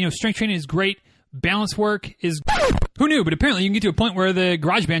said, strength training is great. Balance work is... Who knew? But apparently you can get to a point where the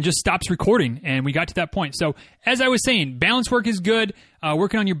GarageBand just stops recording, and we got to that point. So as I was saying, balance work is good.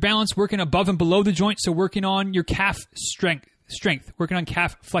 Working on your balance, working above and below the joint, so working on your calf strength, working on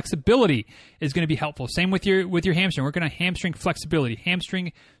calf flexibility is going to be helpful. Same with your hamstring, working on hamstring flexibility,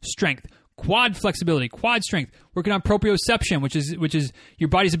 hamstring strength. Quad flexibility, quad strength, working on proprioception, which is your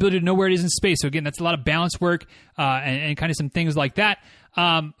body's ability to know where it is in space. So again, that's a lot of balance work and kind of some things like that.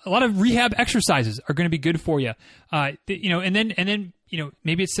 A lot of rehab exercises are going to be good for you. And then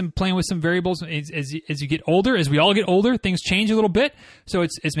maybe it's some playing with some variables as you get older. As we all get older, things change a little bit. So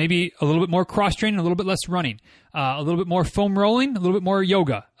it's maybe a little bit more cross training, a little bit less running, a little bit more foam rolling, a little bit more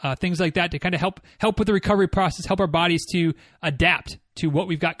yoga, things like that to kind of help with the recovery process, help our bodies to adapt to what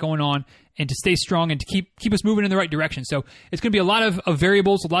we've got going on and to stay strong and to keep us moving in the right direction. So it's going to be a lot of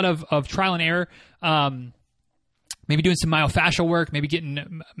variables, a lot of trial and error. Maybe doing some myofascial work, maybe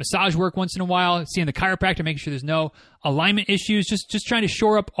getting massage work once in a while, seeing the chiropractor, making sure there's no alignment issues, just trying to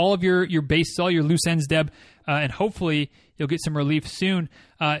shore up all of your bases, all your loose ends, Deb, and hopefully you'll get some relief soon.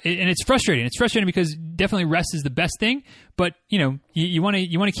 And it's frustrating. It's frustrating because definitely rest is the best thing, but you want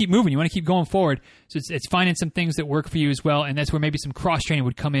to keep moving, you want to keep going forward. So it's finding some things that work for you as well, and that's where maybe some cross training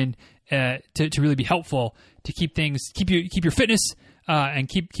would come in to really be helpful to keep your fitness and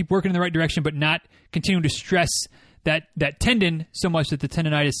keep working in the right direction, but not continuing to stress that tendon so much that the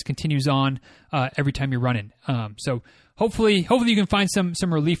tendonitis continues on every time you're running. So hopefully you can find some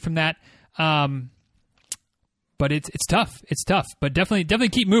relief from that. But it's tough. It's tough. But definitely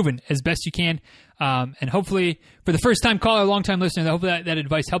keep moving as best you can. And hopefully for the first time caller, long time listener, I hope that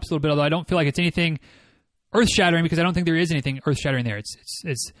advice helps a little bit. Although I don't feel like it's anything earth shattering, because I don't think there is anything earth shattering there.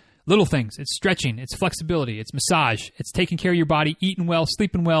 It's little things. It's stretching. It's flexibility. It's massage. It's taking care of your body, eating well,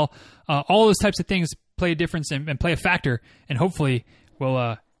 sleeping well. All those types of things play a difference and play a factor, and hopefully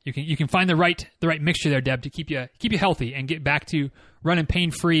you can find the right mixture there, Deb, to keep you healthy and get back to running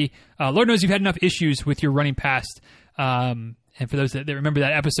pain free. Lord knows you've had enough issues with your running past. And for those that remember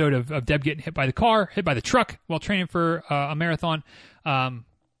that episode of Deb getting hit by the car, hit by the truck while training for a marathon,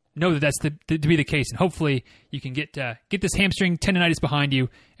 know that that's to be the case, and hopefully you can get this hamstring tendonitis behind you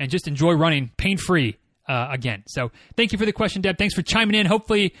and just enjoy running pain free again. So thank you for the question, Deb. Thanks for chiming in.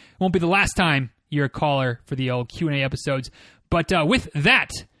 Hopefully it won't be the last time you're a caller for the old Q&A episodes. But with that,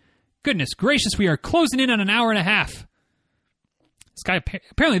 goodness gracious, we are closing in on an hour and a half.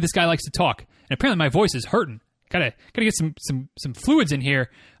 Apparently this guy likes to talk, and apparently my voice is hurting. Gotta get some fluids in here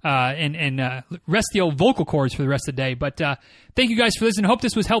and rest the old vocal cords for the rest of the day. But thank you guys for listening. Hope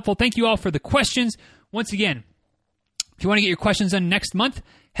this was helpful. Thank you all for the questions. Once again, if you want to get your questions done next month,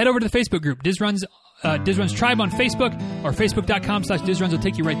 head over to the Facebook group, Diz Runs Tribe on Facebook, or facebook.com/DizRuns will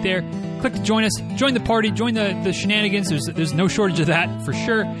take you right there. Click to join us, join the party, join the shenanigans. There's no shortage of that for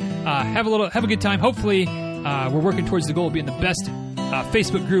sure. Have a good time. Hopefully, we're working towards the goal of being the best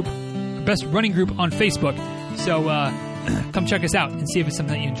Facebook group, best running group on Facebook. So come check us out and see if it's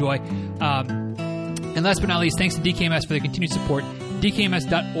something that you enjoy. And last but not least, thanks to DKMS for their continued support.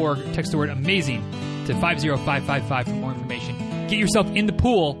 DKMS.org. Text the word amazing to 50555 for more information. Get yourself in the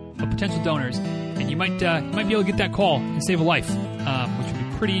pool of potential donors, and you might be able to get that call and save a life, which would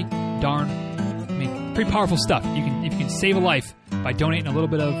be pretty powerful stuff. If you can save a life by donating a little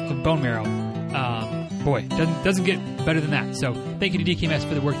bit of bone marrow, boy, doesn't get better than that. So thank you to DKMS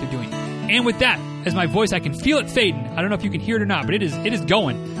for the work they're doing. And with that, as my voice, I can feel it fading. I don't know if you can hear it or not, but it is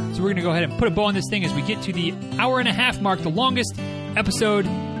going. So we're going to go ahead and put a bow on this thing as we get to the hour and a half mark, the longest episode,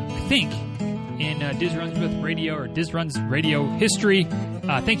 I think, in Diz Runs with Radio or Diz Runs Radio history.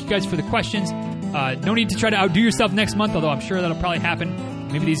 Thank you guys for the questions. No need to try to outdo yourself next month, although I'm sure that'll probably happen.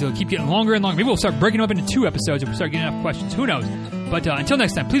 Maybe these will keep getting longer and longer. Maybe we'll start breaking them up into 2 episodes if we start getting enough questions. Who knows? But until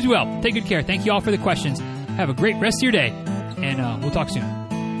next time, please be well. Take good care. Thank you all for the questions. Have a great rest of your day, and we'll talk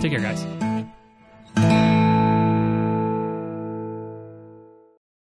soon. Take care, guys.